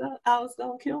 I ma'am. was gonna, I was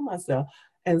gonna kill myself.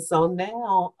 And so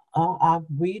now I've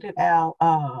weeded out.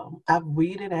 I've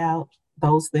weeded out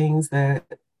those things that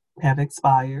have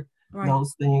expired, Right,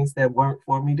 those things that weren't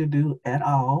for me to do at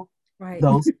all, right.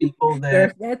 those people that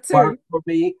There's that weren't too. for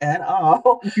me at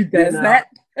all. You There's know, that.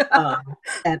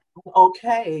 and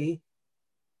okay,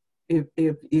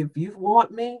 if you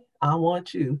want me, I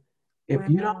want you. If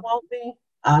you don't Wow. want me,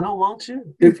 I don't want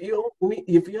you. If you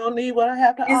don't need what I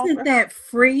have to Isn't offer, that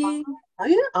freeing?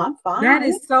 yeah, I'm fine That with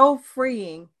is it. so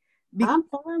freeing. Be- I'm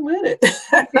fine with it.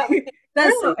 I mean,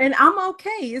 that's so, really, and I'm okay.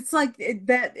 It's like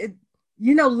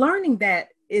learning that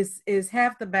is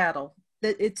half the battle.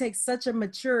 That it takes such a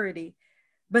maturity,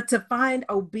 but to find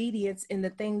obedience in the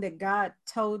thing that God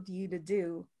told you to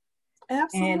do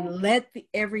absolutely, and let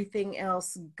everything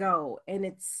else go. And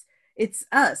it's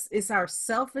us. It's our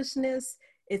selfishness.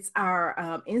 It's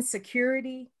our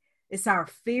insecurity. It's our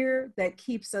fear that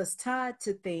keeps us tied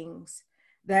to things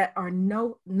that are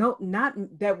not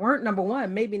that weren't number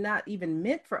one, maybe not even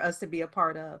meant for us to be a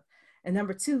part of, and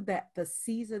number two, that the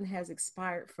season has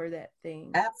expired for that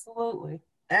thing. absolutely,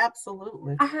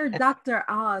 absolutely. I heard And Dr.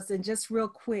 Oz, and just real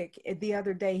quick, the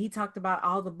other day, he talked about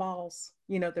all the balls,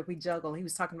 that we juggle. He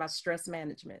was talking about stress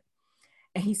management.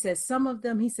 And he says, some of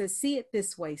them, he says, see it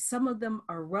this way. Some of them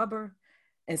are rubber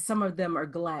and some of them are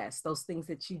glass, those things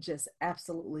that you just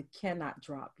absolutely cannot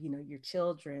drop, your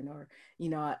children or,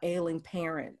 an ailing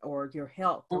parent or your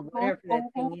health or mhm, whatever that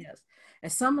mhm. thing is.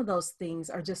 And some of those things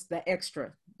are just the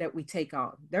extra that we take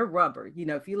on. They're rubber.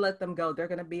 If you let them go, they're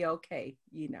going to be okay.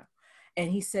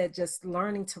 And he said, just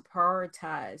learning to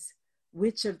prioritize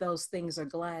which of those things are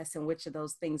glass and which of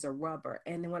those things are rubber.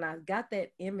 And when I got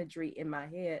that imagery in my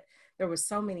head, there were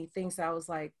so many things that I was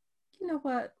like, you know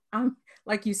what? I'm,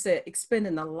 like you said,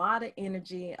 expending a lot of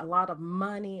energy, a lot of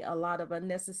money, a lot of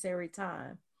unnecessary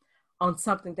time on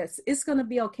something it's going to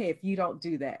be okay if you don't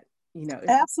do that. You know,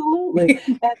 Absolutely.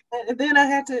 And then I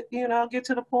had to, get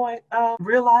to the point of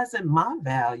realizing my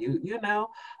value,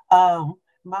 um,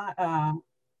 my,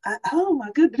 oh my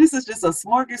goodness, this is just a um,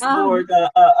 smorgasbord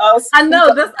of I speak know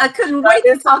on this. I it, couldn't but wait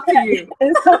to it's talk to okay. you.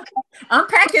 It's okay.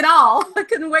 Unpack it all. I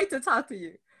couldn't wait to talk to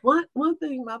you. One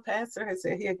thing my pastor had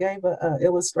said, he gave a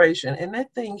illustration, and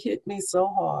that thing hit me so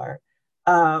hard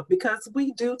because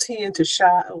we do tend to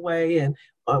shy away, and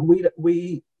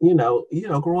we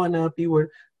growing up, you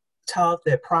were taught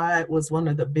that pride was one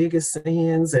of the biggest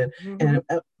sins, Mm-hmm. and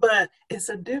but it's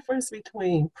a difference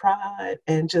between pride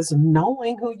and just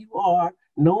knowing who you are,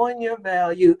 knowing your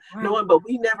value, Right. knowing. But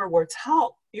we never were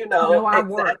taught, Know our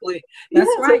worth. exactly. Yeah,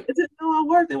 That's to, right. to know our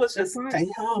worth. It was That's just right. stay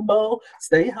humble,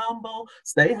 stay humble,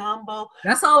 stay humble.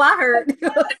 That's all I heard.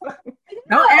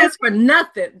 Don't Yeah, ask for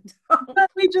nothing.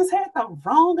 but we just had the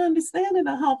wrong understanding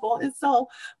of humble. And so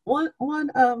one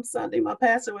Sunday, my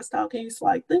pastor was talking. He's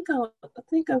like, think of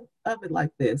it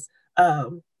like this.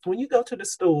 When you go to the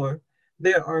store,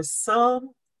 there are some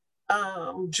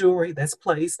jewelry that's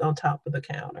placed on top of the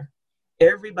counter.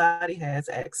 Everybody has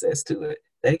access to it.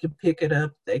 They can pick it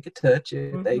up. They can touch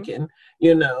it. They Hmm. can,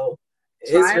 you know,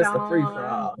 it's Try it just a free for on.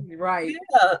 all. Right.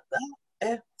 Yeah,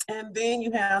 and, and then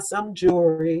you have some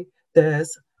jewelry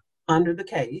that's under the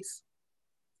case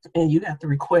and you have to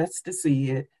request to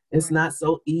see it. It's Right. not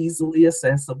so easily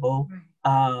accessible.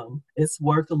 Right. It's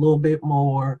worth a little bit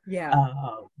more. Yeah.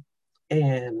 Um,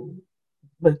 and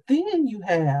but then you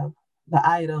have the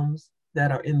items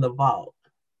that are in the vault,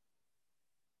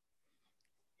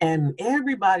 and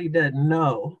everybody doesn't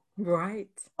know Right.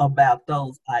 about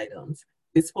those items.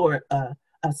 It's for a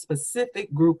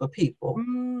specific group of people.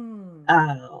 Mm.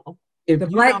 Uh, if you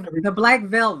go The black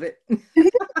velvet. if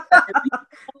you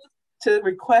to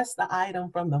request the item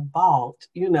from the vault,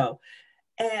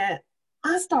 and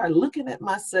I started looking at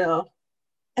myself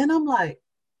and I'm like,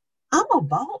 I'm a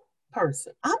vault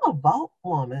person. I'm a vault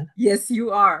woman. Yes,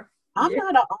 you are. I'm Yeah.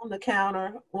 not an on the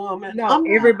counter woman. No, I'm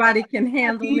everybody can not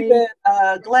handle me. even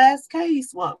a glass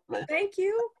case woman. Thank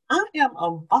you. I am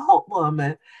a vault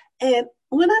woman. And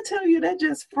when I tell you that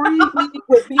just freed me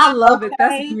with I being love it.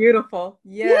 That's okay, beautiful.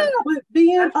 yeah, Yes, with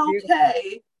being that's beautiful.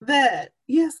 okay that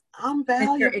yes, I'm That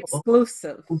you're valuable.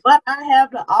 exclusive. What I have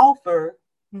to offer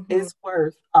Hmm. is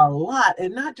worth a lot,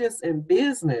 and not just in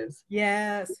business.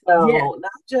 Yes. Yes. No,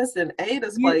 not just in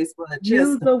Ada's You, place, but you,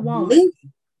 just the woman. me.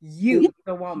 Yeah, You,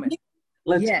 the woman. me.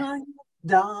 Yes. Latanya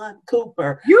Don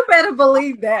Cooper. You better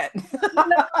believe that. You know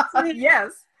what I'm saying?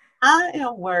 Yes. I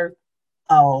am worth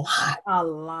a lot, A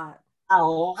lot. a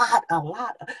lot, a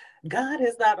lot. God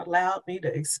has not allowed me to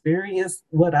experience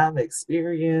what I've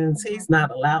experienced. He's Mhm.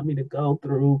 not allowed me to go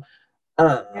through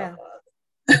uh Yeah.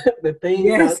 the things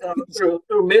I Yes. go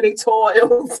through many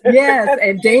toils and Yes.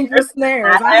 And dangerous I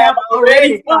snares. I have have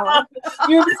already already come.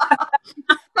 you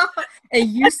And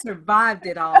you survived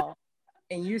it all.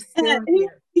 And you're and still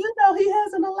here. he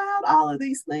hasn't allowed all of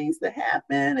these things to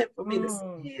happen and for me to see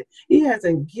Mm. it. He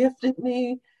hasn't gifted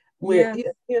me with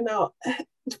Yes.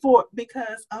 for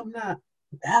because I'm not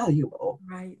valuable.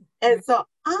 Right. And Right. so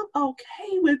I'm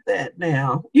okay with that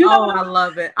now. You know Oh, what I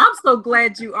love it. I'm so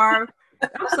glad you are.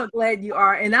 I'm so glad you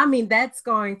are. And I mean, that's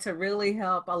going to really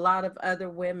help a lot of other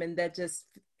women that just,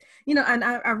 and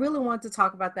I really want to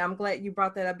talk about that. I'm glad you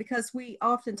brought that up because we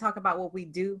often talk about what we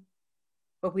do,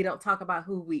 but we don't talk about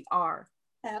who we are.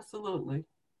 Absolutely.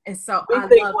 And so We I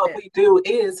think love what that. we do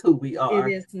is who we It are.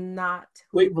 is not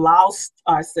who We've we are. lost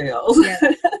ourselves. Yes.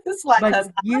 It's like, But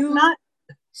because you I'm a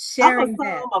sharing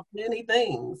that, sum of many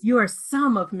things. you are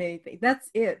some of many things. That's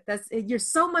it. That's it. You're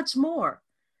so much more.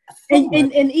 So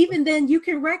much. And even then you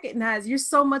can recognize you're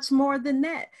so much more than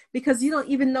that because you don't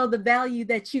even know the value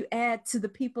that you add to the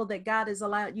people that God has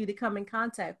allowed you to come in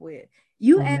contact with.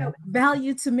 You add Yeah.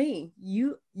 value to me.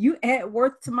 You add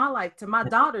worth to my life, to my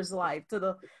daughter's life, to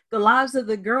the lives of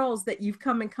the girls that you've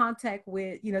come in contact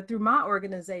with, through my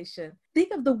organization.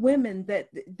 Think of the women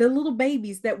the little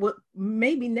babies that would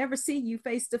maybe never see you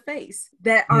face to face,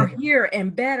 that are Yeah. here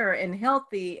and better and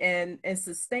healthy and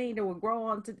sustained and will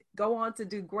go on to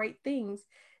do great things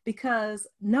because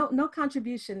no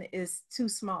contribution is too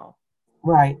small.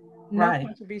 Right. No Right.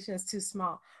 contribution is too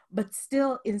small. But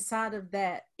still, inside of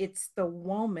that, it's the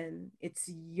woman, it's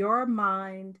your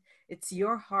mind, it's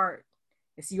your heart,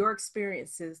 it's your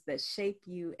experiences that shape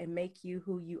you and make you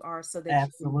who you are so that you can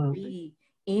Absolutely. be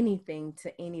anything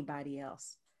to anybody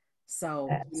else. So,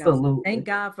 thank Absolutely.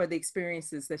 God for the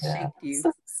experiences that Yeah. shaped you.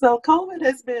 So COVID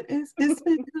has been it's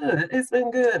been good. It's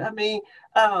been good. I mean,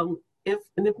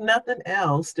 if nothing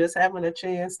else, just having a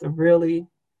chance to really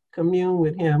commune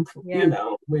with him,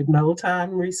 Yeah. with no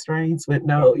time restraints, with Yeah.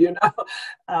 no,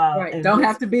 Right. and Don't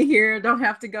have just to be here. Don't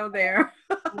have to go there.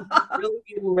 really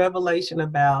getting revelation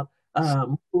about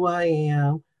who I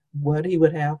am, what he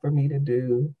would have for me to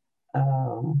do.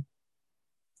 Um,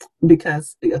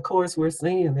 because of course we're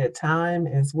seeing that time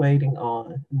is waiting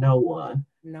on no one.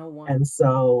 No one. And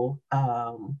so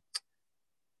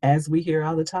as we hear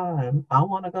all the time, I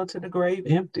want to go to the grave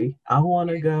empty. I want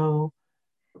to go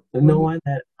When knowing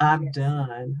that I've yes.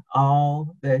 done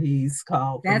all that he's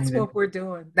called for me That's to what we're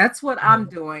doing. That's what I'm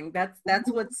do. doing. That's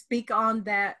what speak on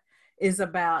that. it's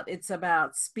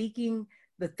about speaking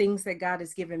the things that God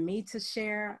has given me to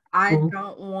share. I Mhm.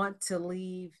 don't want to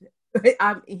leave.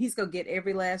 He's gonna get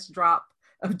every last drop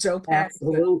of Joe Patterson,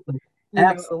 Absolutely. you know,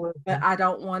 but Absolutely. I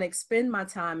don't want to expend my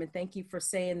time. And thank you for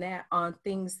saying that, on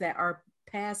things that are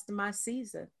past my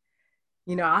season.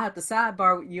 I have to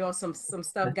sidebar with you on some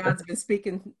stuff God's been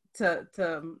speaking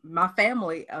to my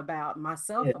family about,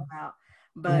 myself Yeah. about.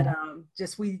 But Yeah.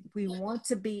 just we want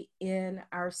to be in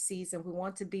our season. We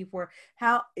want to be where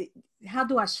how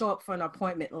do I show up for an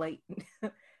appointment late?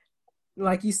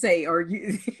 Like you say, or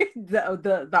you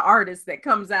the artist that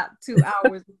comes out 2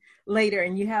 hours later,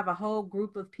 and you have a whole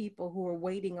group of people who are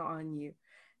waiting on you.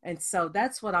 And so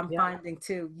that's what I'm Yeah. finding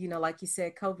too. Like you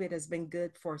said, COVID has been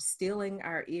good for stealing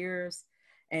our ears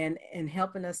and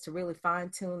helping us to really fine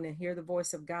tune and hear the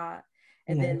voice of God.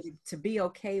 And then Yes. to be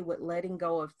okay with letting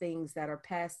go of things that are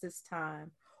past this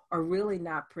time, or really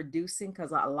not producing,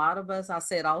 because a lot of us, I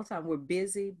say it all the time, we're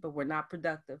busy, but we're not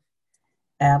productive.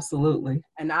 Absolutely.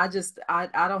 And I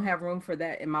don't have room for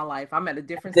that in my life. I'm at a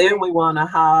different Then stage. we want to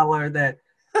holler that,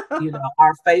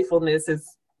 our faithfulness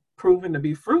is proven to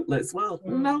be fruitless. Well,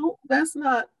 Mm, no, that's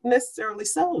not necessarily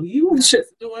so. You were yeah.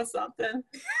 just doing something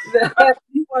that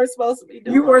you weren't supposed to be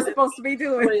You were doing. supposed to be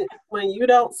doing. When you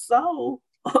don't sow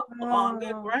on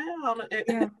good Oh, ground,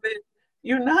 yeah. then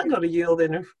you're not going to yield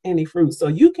any fruit. So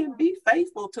you can be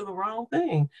faithful to the wrong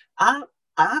thing. I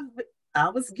I I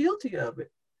was guilty of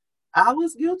it. I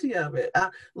was guilty of it.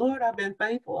 Lord, I've been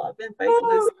faithful. I've been faithful to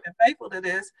this. Oh, I've been faithful to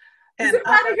this, is and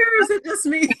anybody here? Or is it just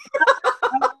me?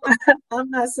 I'm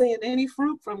not seeing any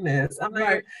fruit from this. I'm not.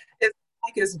 Right. It's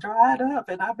like it's dried up,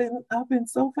 and I've been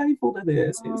so faithful to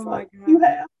this. Oh It's my like you God.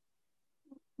 have,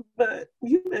 but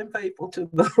you've been faithful to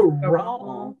the The wrong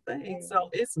wrong thing, so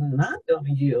thing. it's not going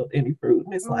to yield any fruit.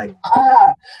 And it's like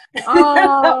Mm.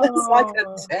 it's like a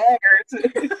Oh, dagger to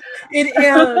it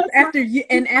is.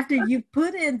 After you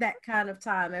put in that kind of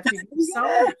time, after you sown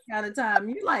yeah. that kind of time,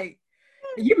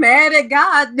 you mad at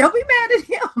God. Don't be mad at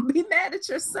him. Be mad at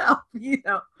yourself.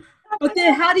 But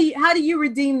then how do you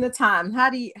redeem the time?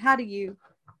 What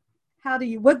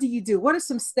do you do? What are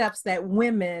some steps that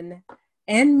women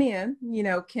and men,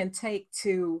 can take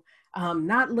to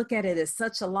not look at it as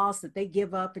such a loss that they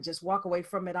give up and just walk away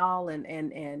from it all, and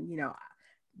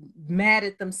mad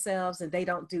at themselves, and they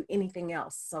don't do anything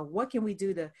else? So what can we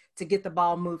do to get the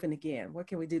ball moving again? What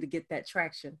can we do to get that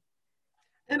traction?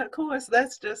 And of course,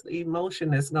 that's just the emotion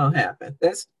that's gonna happen.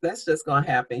 That's just gonna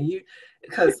happen.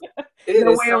 Because it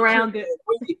No is way so true around it.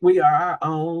 that we are our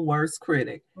own worst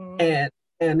critic. Mm,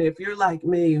 And if you're like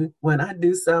me, when I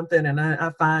do something and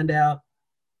I find out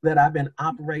that I've been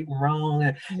operating wrong,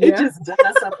 and it yeah. just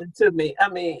does something to me. I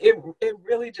mean, it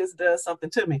really just does something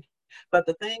to me. But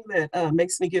the thing that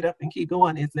makes me get up and keep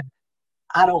going is that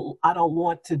I don't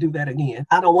want to do that again.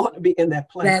 I don't want to be in that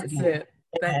place That's again. it.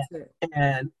 And That's it.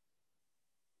 and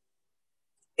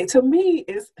it, to me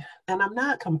is, and I'm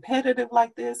not competitive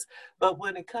like this, but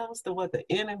when it comes to what the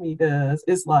enemy does,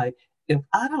 it's like if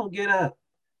I don't get up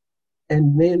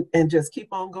and just keep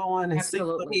on going and see what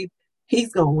Absolutely.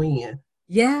 he's gonna win.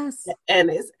 Yes. And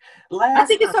it's I last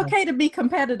think it's time. okay to be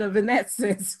competitive in that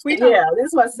sense. We don't. Yeah, this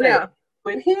is what I said. Yeah.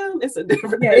 With him, it's a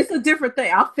different. Yeah, it's a different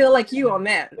thing. I feel like you on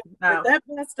that. With Now, that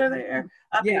pastor there,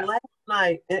 I mean, yeah. last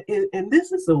night, and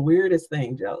this is the weirdest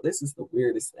thing, Joe. This is the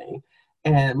weirdest thing.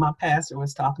 And my pastor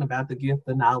was talking about the gift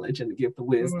of knowledge and the gift of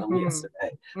wisdom Mm-hmm.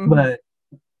 yesterday. Mm-hmm. But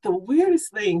the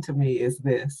weirdest thing to me is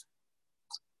this: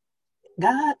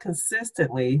 God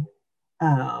consistently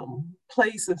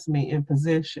places me in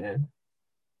position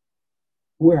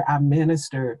where I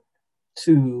minister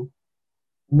to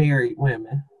married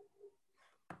women.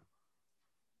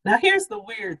 Now, here's the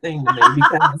weird thing to me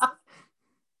because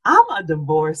I'm a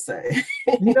divorcee.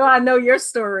 I know your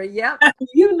story. Yep.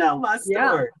 You know my Yeah.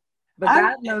 story. But I've,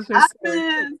 God knows your I've story too.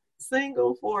 been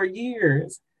single for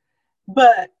years,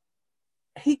 but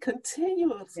he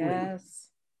continuously Yes.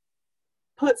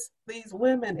 puts these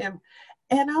women in,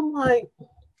 and I'm like,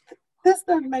 this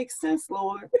doesn't make sense,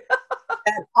 Lord,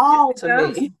 at Yes, all it to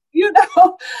does. me,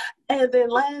 And then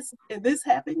and this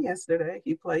happened yesterday.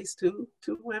 He placed two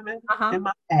women Uh-huh. in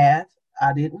my path.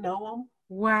 I didn't know them.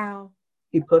 Wow.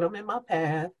 He put them in my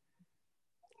path,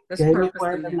 There's gave me a purpose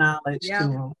word in of that. knowledge to Yeah.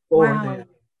 them for them, Wow.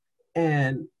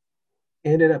 and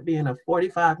ended up being a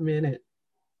 45-minute,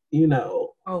 you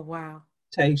know, Oh, wow.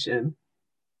 station.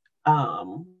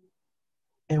 Um,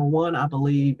 and one, I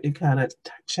believe, it kind of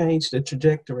changed the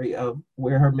trajectory of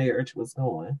where her marriage was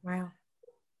going. Wow.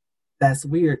 That's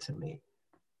weird to me.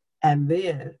 And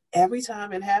then every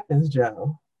time it happens,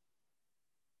 Joe,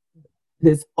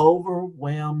 this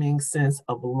overwhelming sense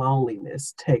of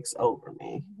loneliness takes over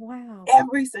me Wow.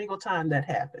 every single time that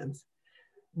happens.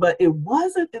 But it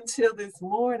wasn't until this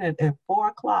morning at 4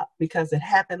 o'clock, because it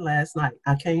happened last night.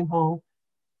 I came home,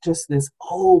 just this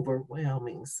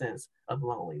overwhelming sense of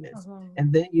loneliness. Uh-huh.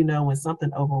 And then, when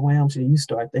something overwhelms you, you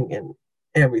start thinking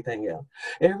everything else.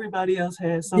 Everybody else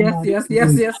has Yes, somebody. yes,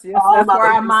 yes, yes, yes. All That's my where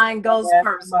our other mind sisters goes have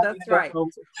first. somebody That's at right.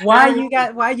 home.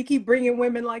 Why you keep bringing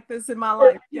women like this in my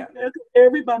life? Yeah.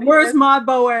 Everybody Where's has. my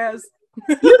Boaz?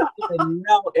 You don't even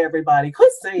know everybody.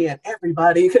 Quit saying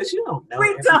everybody, because you don't know We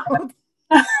everybody. don't.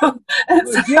 And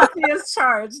We're guilty as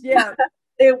charged. Yeah.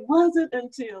 it wasn't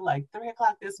until like 3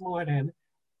 o'clock this morning,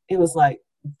 it was like,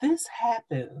 this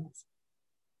happens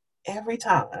every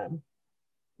time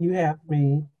you have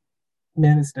me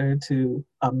minister to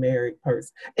a married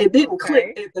person. It didn't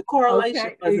click. Okay. The correlation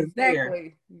Okay. wasn't there.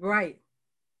 Exactly. Right.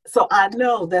 So I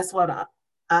know that's what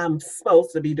I'm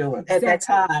supposed to be doing. At that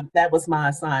Exactly. time, that was my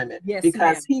assignment, Yes,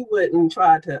 because ma'am. he wouldn't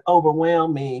try to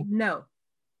overwhelm me, No.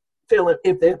 feeling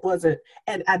if it wasn't.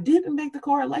 And I didn't make the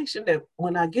correlation that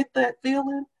when I get that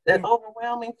feeling, that Yes.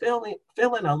 overwhelming feeling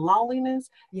of loneliness,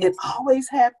 it Yes. always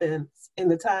happens in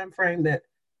the time frame that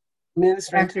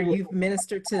ministering After to. you've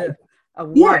ministered to a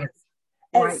Yes. wife.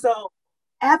 And Right. so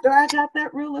after I got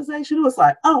that realization, it was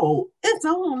like, oh, it's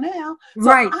on now. So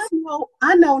Right. I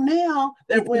know now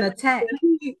that It's an when attack.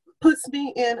 he puts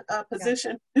me in a Yeah.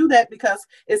 position to do that, because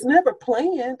it's never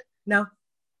planned. No.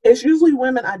 It's usually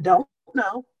women I don't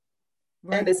know,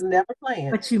 and Right. it's never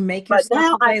planned. But you make But yourself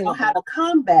now I know how available. to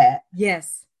combat.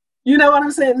 Yes. You know what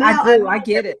I'm saying? I Now I do. know I that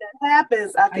get when it. that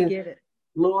happens, I I can, get it.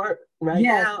 Lord, right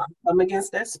Yes. now, I come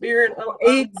against that spirit of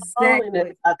loneliness.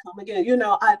 Exactly. I come again,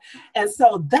 and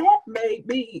so that made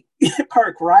me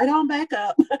perk right on back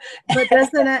up. But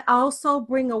doesn't that also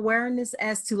bring awareness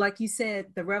as to, like you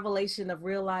said, the revelation of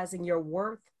realizing your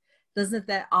worth? Doesn't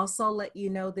that also let you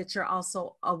know that you're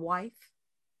also a wife?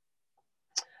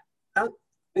 Oh,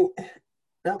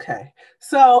 okay,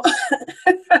 so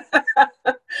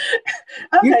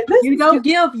You okay, this you is don't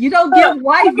give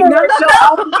wife. No, no, controversial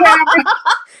off the camera.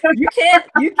 no.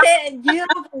 You can't give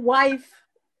wife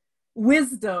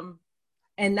wisdom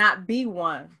and not be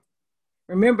one.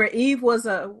 Remember, Eve was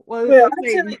a what Well, we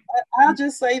say, I'll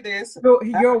just say this.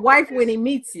 your wife when he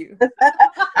meets you.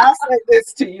 I'll say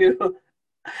this to you.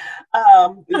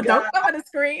 Don't cover the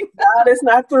screen God is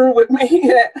not through with me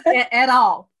yet. at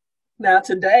all. Now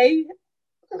today,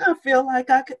 I feel like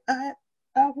I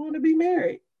want to be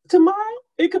married. Tomorrow,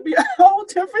 it could be a whole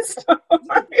different story.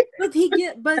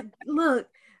 But look,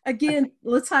 again,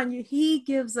 Latanya, he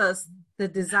gives us the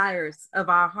desires of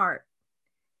our heart.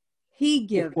 He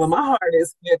gives. Well, my heart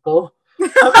is fickle.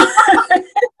 I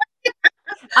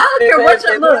don't care what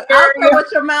your look. I don't care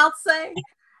what your mouth say.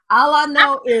 All I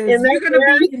know is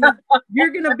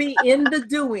you're gonna be in the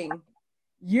doing.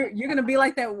 You're gonna be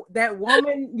like that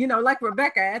woman, like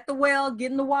Rebecca at the well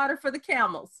getting the water for the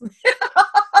camels.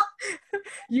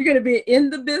 You're gonna be in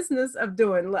the business of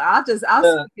doing. I'll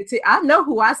speak it to you. I know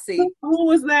who I see. Who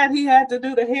was that? He had to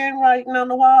do the handwriting on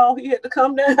the wall. He had to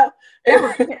come down.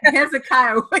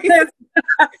 Hezekiah.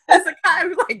 Hezekiah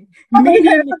was like,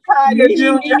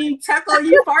 meanie, tackle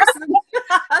you, Parson.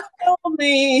 Tell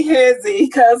me, Hezzy,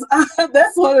 because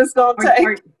that's what it's gonna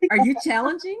take. Are you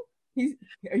challenging? He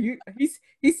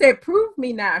said, prove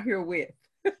me now herewith.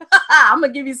 I'm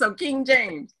gonna give you some King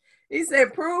James. He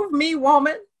said, prove me,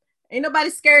 woman. Ain't nobody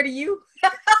scared of you.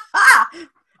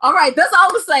 All right, that's all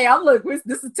I'm gonna say. Look,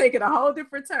 this is taking a whole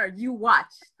different turn. You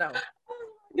watch though.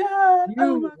 God,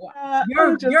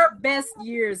 your best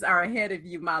years are ahead of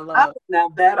you, my love. Now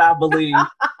that I believe,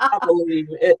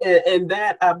 and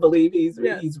that I believe he's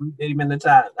redeeming the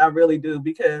time. I really do,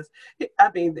 because I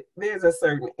mean, there's a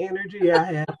certain energy I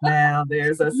have now.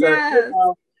 There's a certain,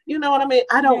 you know what I mean.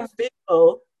 I don't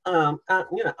feel. I'm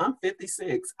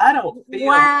 56. I don't feel.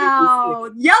 Wow,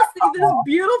 y'all see this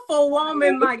beautiful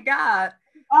woman? My God.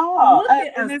 Oh, look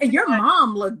at us. And your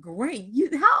mom looked great.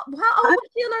 How old was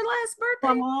she on her last birthday?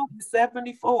 My mom is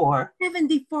 74.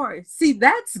 74. See,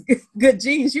 that's good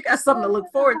genes. You got something to look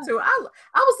forward to. I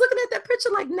was looking at that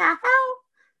picture like, now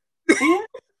how?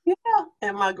 Yeah.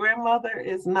 And my grandmother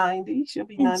is 90. She'll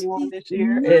be 91 this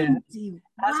year. 90. And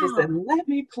I just said, let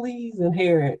me please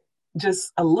inherit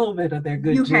just a little bit of their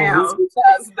good genes,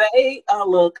 because they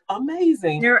look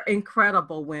amazing. They're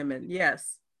incredible women.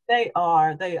 Yes. They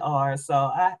are.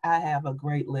 So I have a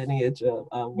great lineage of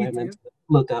women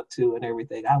look up to and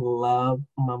everything. I love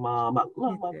my mom. I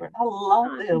love my brother. I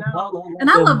love I them. know. Love And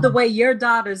I love the them. way your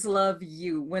daughters love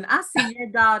you. When I see your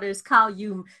daughters call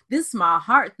you, this my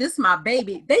heart, this my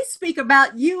baby, they speak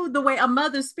about you the way a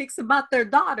mother speaks about their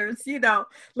daughters.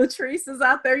 Latrice is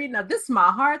out there, this my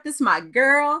heart, this my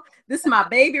girl, this my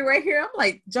baby right here. I'm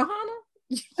like, Johanna,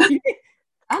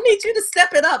 I need you to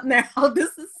step it up now.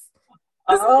 This is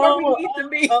where we Oh, need to oh,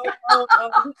 be. oh, oh,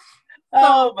 oh. So,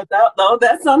 Oh, but no,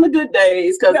 that's on the good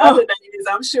days. Because no. other days,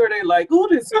 I'm sure they're like, "Oh,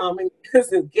 this woman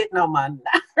isn't getting on my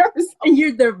nerves." And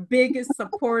you're their biggest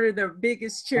supporter, their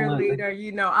biggest Absolutely,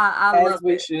 cheerleader. I as love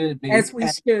we it. should be. As we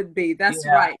should be. That's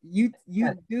Yeah, right. You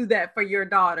do that for your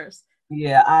daughters.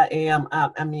 yeah, I am.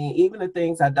 I mean, even the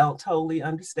things I don't totally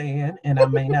understand, and I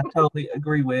may not totally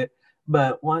agree with,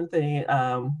 but one thing,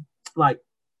 like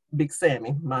Big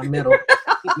Sammy, my middle,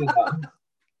 you know,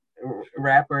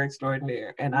 rapper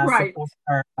extraordinaire, and I Right. support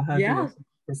her Yeah.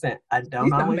 100%. I don't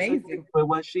She's always agree amazing. with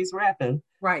what she's rapping.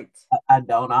 Right. I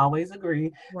don't always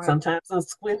agree. Right. Sometimes I'm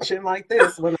squinching like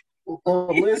this when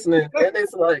I'm listening, and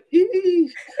it's like,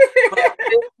 eee. But,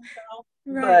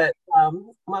 Right.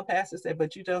 my pastor said,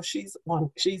 but she's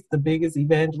the biggest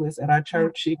evangelist at our Wow.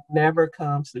 church. She never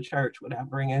comes to church without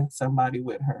bringing somebody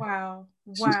with her. Wow.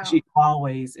 She Wow. she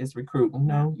always is recruiting.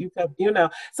 Wow. No, you come,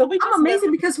 So we I'm just never.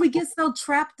 amazing because we get so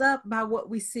trapped up by what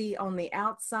we see on the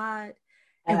outside,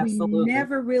 and we Absolutely,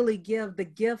 never really give the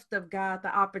gift of God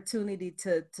the opportunity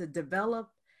to develop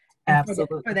and for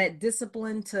absolutely, that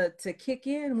discipline to kick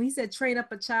in. We said train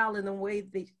up a child in the way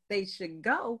they should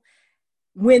go.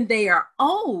 When they are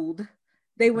old,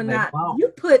 they will they not. won't. You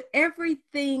put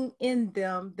everything in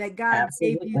them that God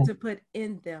gave you Absolutely, to put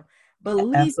in them.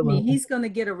 Believe me, absolutely. He's going to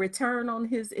get a return on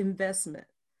His investment.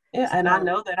 Yeah, and I So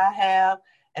know that I have.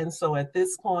 And so at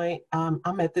this point, I'm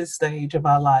at this stage of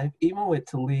my life, even with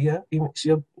Talia, even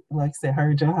she'll, like I said, her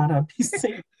and Johanna be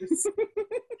seniors.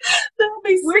 They'll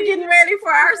be we're getting seniors. ready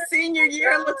for our senior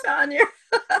year, Latanya.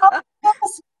 Oh,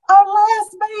 yes, our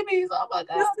last babies. Oh my This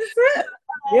God. is it.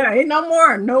 Yeah, ain't no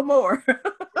more, no more.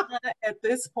 At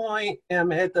this point,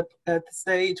 I'm at the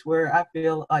stage where I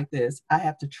feel like this. I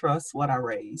have to trust what I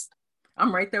raised.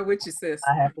 I'm right there with you, sis.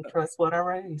 I have to trust what I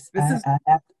raised. This is I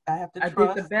have to I did the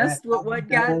trust that best with I've what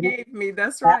God done. gave me.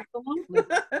 That's right. Absolutely.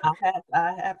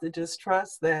 I have to just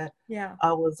trust that Yeah.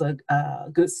 I was a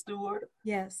good steward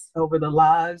Yes. over the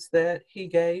lives that he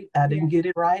gave. I Yeah. didn't get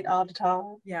it right all the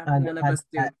time. Yeah. I, None of I, us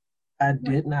I, do. I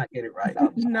did not get it right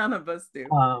all the None of us do.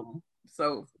 time.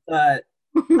 So But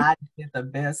I did the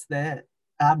best that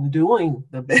I'm doing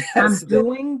the I'm best that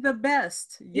doing the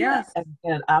best. yeah, Yes.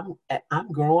 and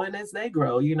I'm growing as they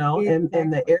grow, and the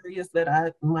Exactly. areas that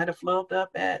I might have flubbed up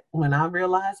at when I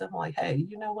realized I'm like, hey,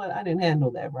 you know what? I didn't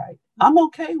handle that right. I'm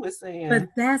okay with saying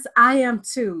But I am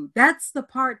too. That's the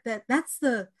part that's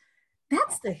the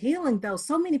healing though.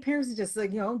 So many parents are just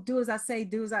like, do as I say,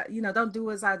 do as I, don't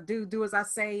do as I do as I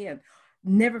say, and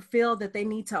never feel that they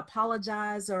need to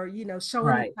apologize or, show any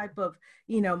right. type of,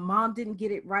 mom didn't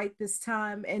get it right this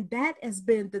time. And that has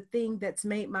been the thing that's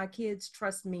made my kids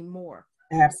trust me more.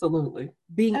 Absolutely.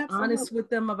 Being honest Absolutely. with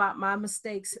them about my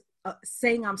mistakes,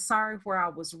 saying I'm sorry where I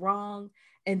was wrong.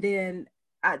 And then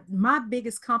my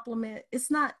biggest compliment,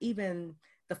 it's not even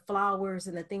the flowers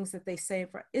and the things that they say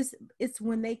for it's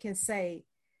when they can say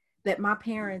that my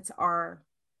parents are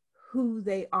who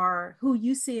they are, who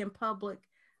you see in public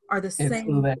are the It's who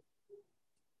same. that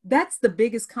That's the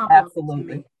biggest compliment to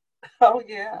absolutely. me. Oh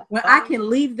yeah. When I Oh can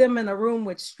leave them in a room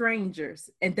with strangers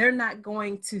and they're not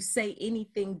going to say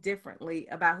anything differently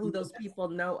about who those yes. people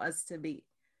know us to be.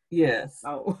 Yes.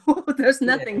 Oh, there's Yes.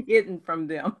 nothing hidden from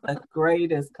them. The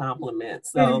greatest compliment. It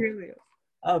So really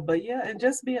is. but yeah, and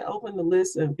just being open to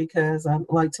listen because I'm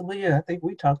like Talia, I think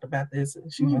we talked about this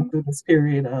and she went Mhm. through this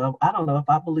period of I don't know if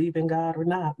I believe in God or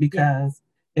not, Yeah. because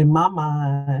in my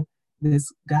mind,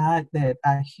 this God that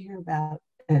I hear about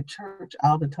at church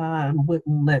all the time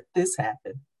wouldn't let this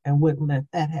happen and wouldn't let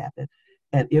that happen.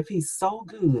 And if he's so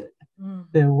good, Mhm.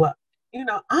 then what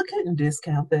I couldn't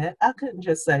discount that. I couldn't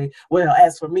just say, well,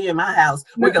 as for me and my house,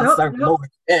 we're No, gonna nope, serve the nope, Lord.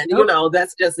 And nope.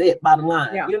 that's just it, bottom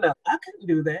line. Yeah. I couldn't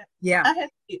do that. Yeah. I had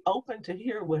to be open to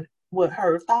hear what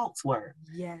her thoughts were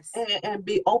Yes. and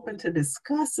be open to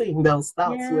discussing those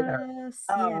thoughts with her. Yes. Yes.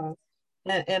 Uh,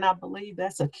 and I believe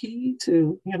that's a key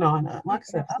to, and like It I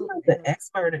said, I'm not absolutely the is.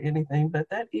 expert or anything, but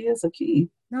that is a key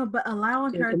No, but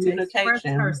allowing in her to express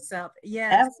communication. herself.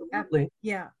 Yes. Absolutely.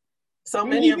 Yeah. So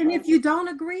And many of even if us, you don't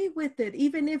agree with it,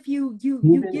 even if you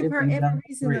even give if her we every don't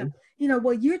reason to, agree,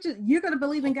 well, you're going to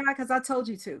believe in God because I told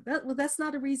you to. That's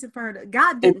not a reason for her to.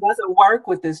 God it didn't. doesn't work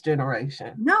with this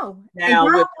generation. No, and Now,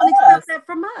 God with won't accept us, that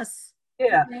from us.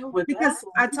 yeah, with Because us,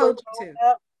 when I we were told you growing to.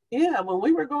 up, Yeah, when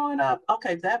we were growing up,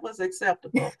 okay, that was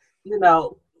acceptable. You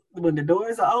know, when the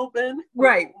doors are open,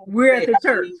 Right. We're at I the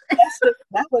church. mean,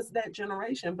 that was that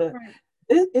generation, but Right.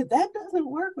 that doesn't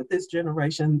work with this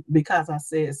generation because I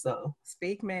said so.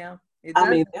 Speak, ma'am. It I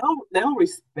mean, doesn't. they'll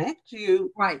respect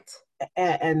you Right.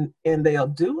 and they'll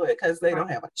do it because they Right. don't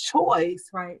have a choice.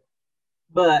 Right.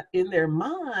 But in their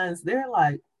minds, they're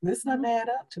like, this doesn't Mhm. add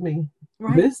up to me.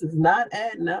 Right. This is not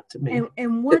adding up to me.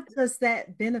 And what does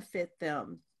that benefit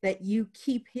them that you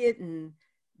keep hidden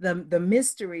the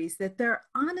mysteries that they're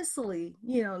honestly,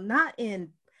 not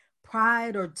in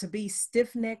pride or to be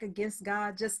stiff neck against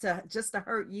God just to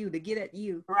hurt you, to get at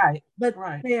you, Right, but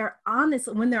right. they're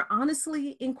honest when they're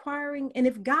honestly inquiring. And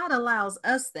if God allows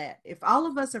us that, if all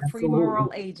of us are free Absolutely.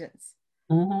 moral agents,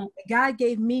 Mm-hmm. God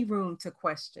gave me room to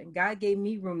question. God gave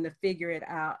me room to figure it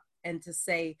out and to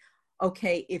say,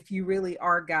 okay, if you really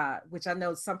are God, which I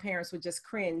know some parents would just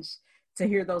cringe to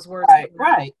hear those words Right, come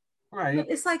out. right, But right.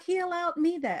 it's like he allowed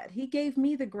me that. He gave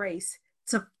me the grace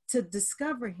to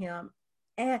discover him.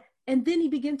 And then he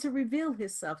began to reveal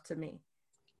himself to me.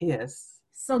 Yes,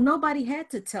 So nobody had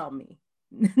to tell me.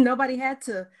 Nobody had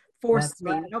to force that's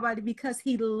me. right. Nobody, because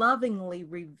he lovingly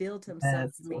revealed himself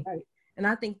That's to me. right. And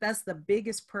I think that's the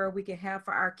biggest prayer we can have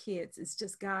for our kids. It's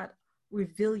just, God,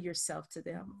 reveal yourself to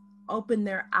them. Open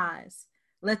their eyes.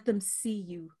 Let them see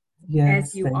you as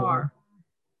Yes, you Sam. are.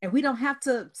 And we don't have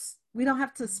to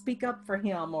speak up for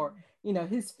him, or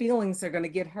his feelings are going to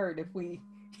get hurt if we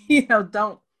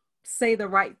don't say the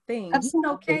right thing. He's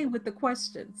Absolutely. okay with the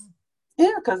questions.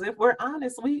 Yeah, because if we're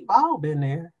honest, we've all been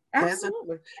there. As a,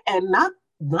 Absolutely. and not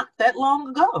that long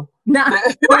ago. Not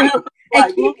right. And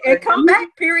Like, keep and Lord, come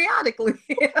back periodically.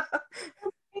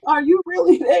 are you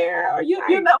really there? Are you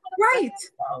Right. know what I'm Right.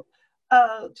 saying?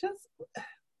 So, just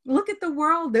Look at the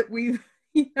world that we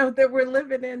that we're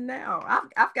living in now.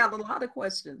 I've got a lot of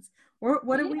questions.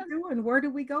 What are we yeah, doing? Where do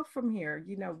we go from here?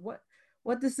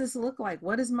 What does this look like?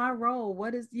 What is my role?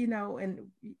 What is, and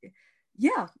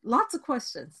yeah, lots of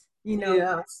questions,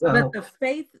 yeah. but So the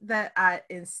faith that I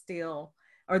instill,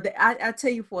 or I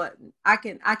tell you what, I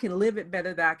can live it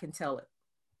better than I can tell it.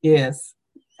 yes,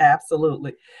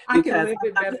 absolutely. I can Because live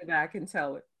it better than I can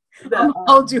tell it. I'm the gonna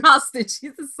hold you hostage.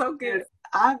 This is so good. yes,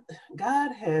 I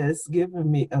God has given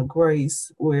me a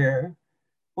grace where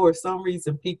for some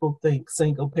reason people think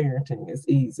single parenting is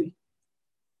easy.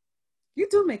 You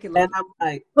do make it And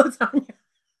look I'm like,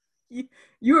 easy.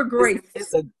 You are it's graced.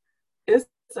 it's a it's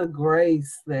a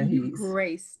grace that You he's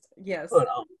graced, yes, put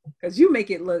on. because you make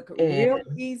it look real And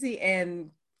easy and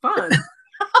fun.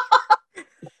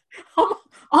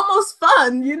 Almost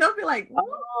fun, be like,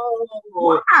 oh,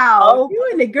 wow, oh you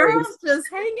and but the girls grace. just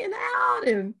hanging out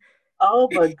and Oh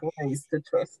but grace to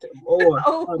trust him more.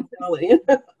 oh, I'm telling you.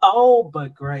 Oh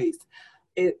but grace.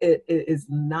 It is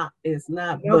not, it's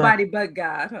not but nobody but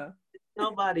God, huh?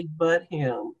 nobody but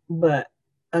him. But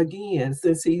again,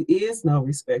 since he is no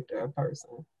respecter of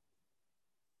person,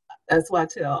 that's why I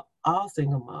tell all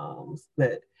single moms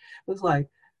that it's like,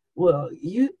 well,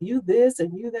 you this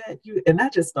and you that, you, and I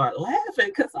just start laughing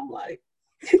because I'm like,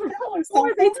 y'all are What so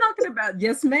are they talking about?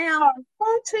 Yes, ma'am.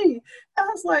 funny. I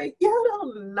was like, you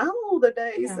don't know the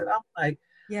days Yeah. that I'm like,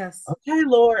 Yes. okay,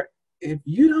 Lord, if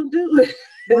you don't do it,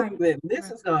 Right. then this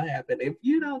Right. is gonna happen. If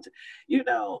you don't, you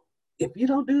know, if you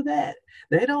don't do that,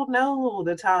 they don't know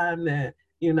the time that,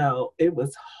 it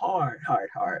was hard, hard,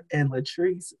 hard. And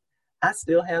Latrice, I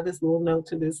still have this little note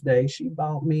to this day. She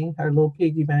bought me her little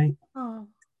piggy bank, Oh,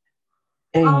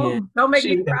 and oh, don't make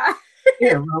me she cry.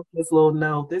 wrote this little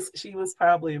note. This She was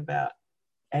probably about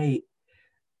 8.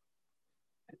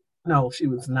 No, she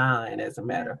was 9, as a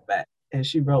matter Yeah. of fact. And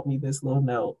she wrote me this little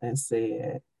note and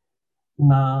said,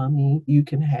 Mommy, you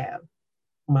can have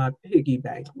my piggy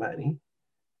bank money.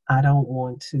 I don't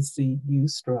want to see you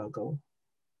struggle.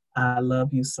 I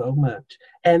love you so much.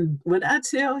 And when I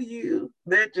tell you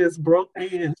that just broke me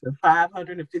into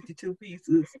 552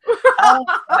 pieces, I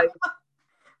was like,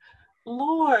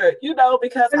 Lord,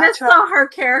 because And I that's try, so her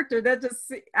character.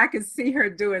 I could see her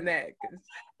doing that.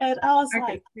 and I was I could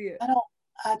like, see it. I don't,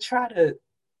 I try to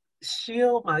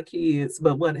shield my kids,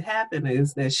 but what happened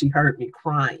is that she heard me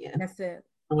crying. That's it.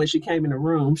 And when she came in the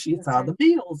room, she That's saw it. the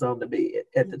bills on the bed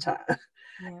at Yeah. the time.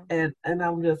 Yeah. And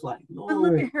I'm just like, But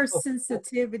look Lord, at her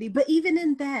sensitivity. But even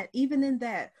in that,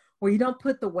 where you don't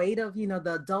put the weight of,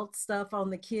 the adult stuff on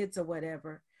the kids or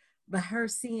whatever, but her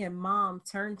seeing mom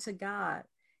turn to God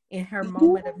in her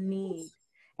moment of need.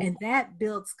 yes, And that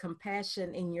builds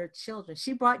compassion in your children.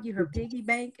 She brought you her piggy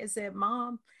bank and said,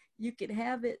 Mom, you could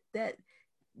have it. That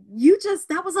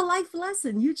was a life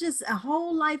lesson. A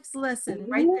whole life's lesson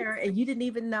right yes, there. And you didn't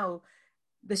even know.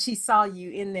 that she saw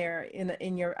you in there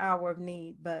in your hour of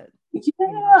need. But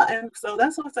Yeah, and so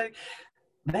that's what I say.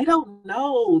 They don't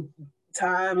know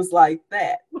times like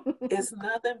that. It's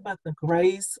nothing but the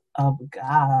grace of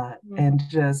God Mhm. and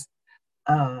just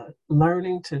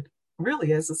learning to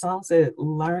really, as the song said,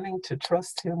 learning to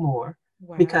trust Him more.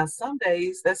 Wow, Because some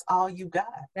days that's all you got.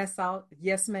 that's all.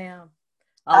 Yes, ma'am.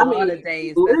 A I lot mean, of days,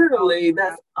 that's all literally, you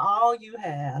that's got. all you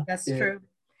have. That's Yeah. true.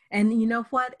 And you know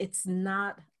what? It's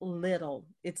not little.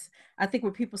 It's, I think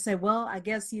when people say, well, I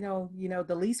guess, the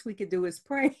least we could do is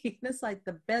pray. It's like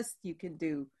the best you can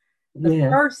do. The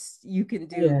Yes, first you can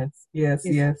do yes, yes,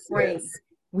 is yes, pray. yes.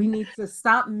 We need to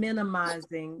stop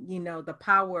minimizing, the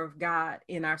power of God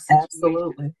in our situation.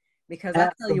 Absolutely. Because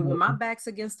I tell you, when my Absolutely. back's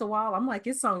against the wall, I'm like,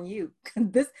 it's on you.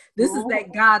 This is that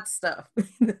Mhm. God stuff.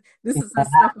 This is the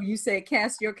stuff where you said,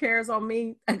 cast your cares on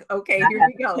me. Okay, I here had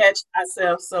we to go. catch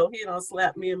myself so he don't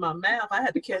slap me in my mouth. I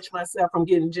had to catch myself from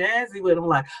getting jazzy with him.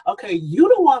 Like, okay, you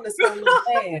the one that's gonna look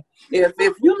bad.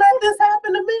 If you let this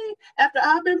happen to me after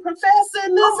I've been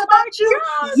professing this Oh my about you,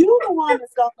 God. you the one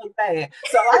that's gonna look bad.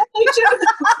 So I need you to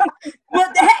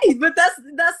But hey, but that's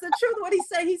the truth. What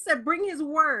he said, bring his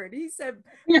word. He said,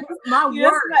 yes, my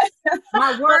yes, word, ma'am.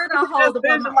 my But word you I can just hold above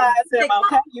my visualize him, say, come,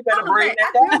 okay? You better come bring back.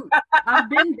 that I down. do. I've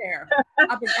been there.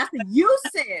 I said, you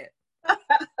said.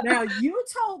 Now you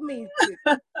told me to.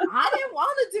 I didn't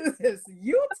want to do this.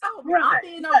 You told me. I'm Right,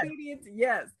 being right, obedient.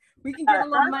 Yes, we can get right, a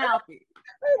little right. mouthy.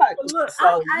 Right. But look,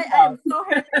 So, I am so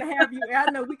happy to have you. I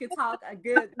know we could talk a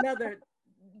good another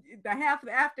the half of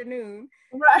the afternoon.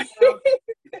 right. Um,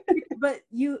 but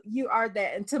you are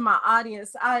that, and to my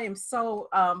audience, I am so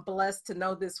blessed to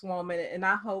know this woman, and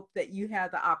I hope that you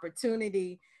have the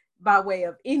opportunity by way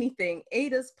of anything,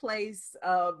 Ada's Place,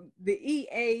 the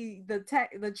EA,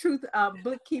 the truth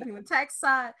bookkeeping, the tax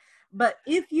side. But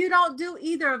if you don't do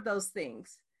either of those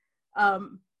things,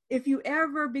 um, if you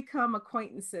ever become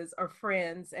acquaintances or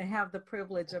friends and have the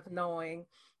privilege of knowing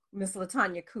Miss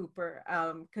Latanya Cooper,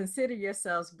 consider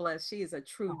yourselves blessed. She is a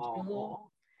true jewel. Oh,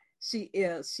 She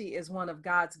is one of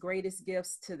God's greatest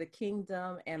gifts to the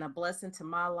kingdom and a blessing to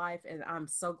my life. And I'm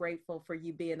so grateful for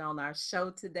you being on our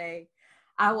show today.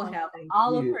 I will oh, have thank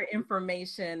all of you. her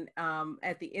information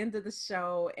at the end of the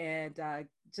show, and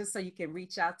just so you can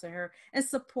reach out to her and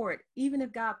support, even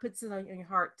if God puts it on your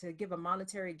heart to give a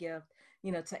monetary gift,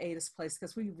 to Ada's Place,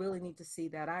 because we really need to see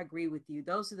that. I agree with you.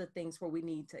 Those are the things where we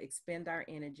need to expend our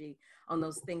energy on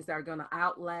those things that are going to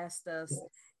outlast us Yes,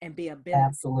 and be a benefit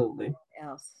absolutely.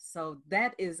 else. So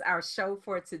that is our show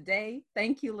for today.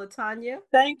 Thank you, Latanya,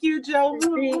 Thank you, Joe.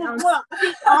 for being on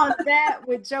Speak on That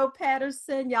with Joe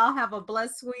Patterson. Y'all have a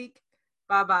blessed week.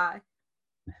 Bye bye.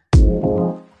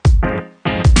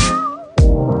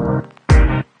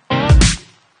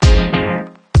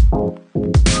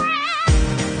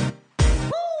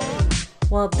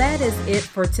 Well, that is it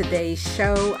for today's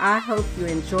show. I hope you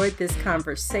enjoyed this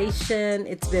conversation.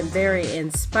 It's been very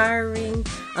inspiring.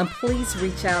 Please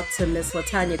reach out to Miss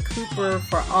Latanya Cooper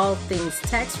for all things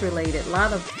tax related. A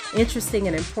lot of interesting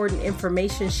and important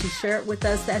information she shared with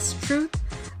us. That's Truth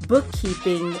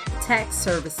Bookkeeping Tax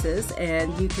Services,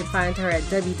 and you can find her at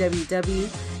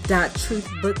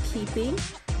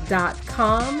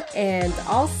www.truthbookkeeping.com, and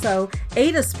also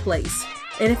Ada's Place.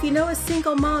 And if you know a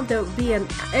single mom that would be an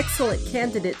excellent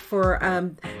candidate for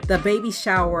the baby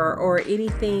shower or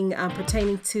anything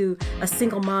pertaining to a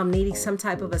single mom needing some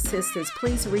type of assistance,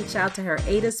 please reach out to her,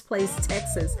 Ada's Place,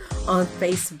 Texas, on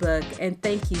Facebook. And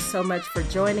thank you so much for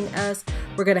joining us.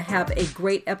 We're going to have a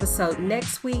great episode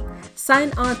next week.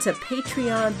 Sign on to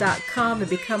patreon.com and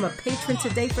become a patron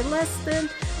today for less than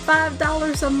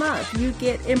 $5 a month. You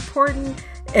get important,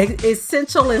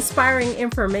 essential, inspiring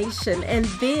information. And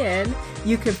then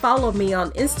you can follow me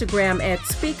on Instagram at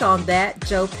Speak On That,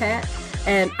 Joe Pat.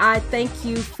 And I thank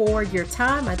you for your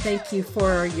time. I thank you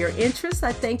for your interest.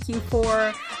 I thank you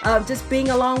for just being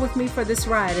along with me for this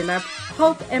ride. And I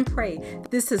hope and pray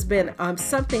this has been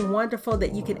something wonderful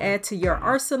that you can add to your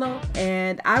arsenal.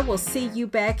 And I will see you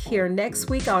back here next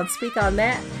week on Speak On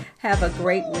That. Have a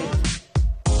great week.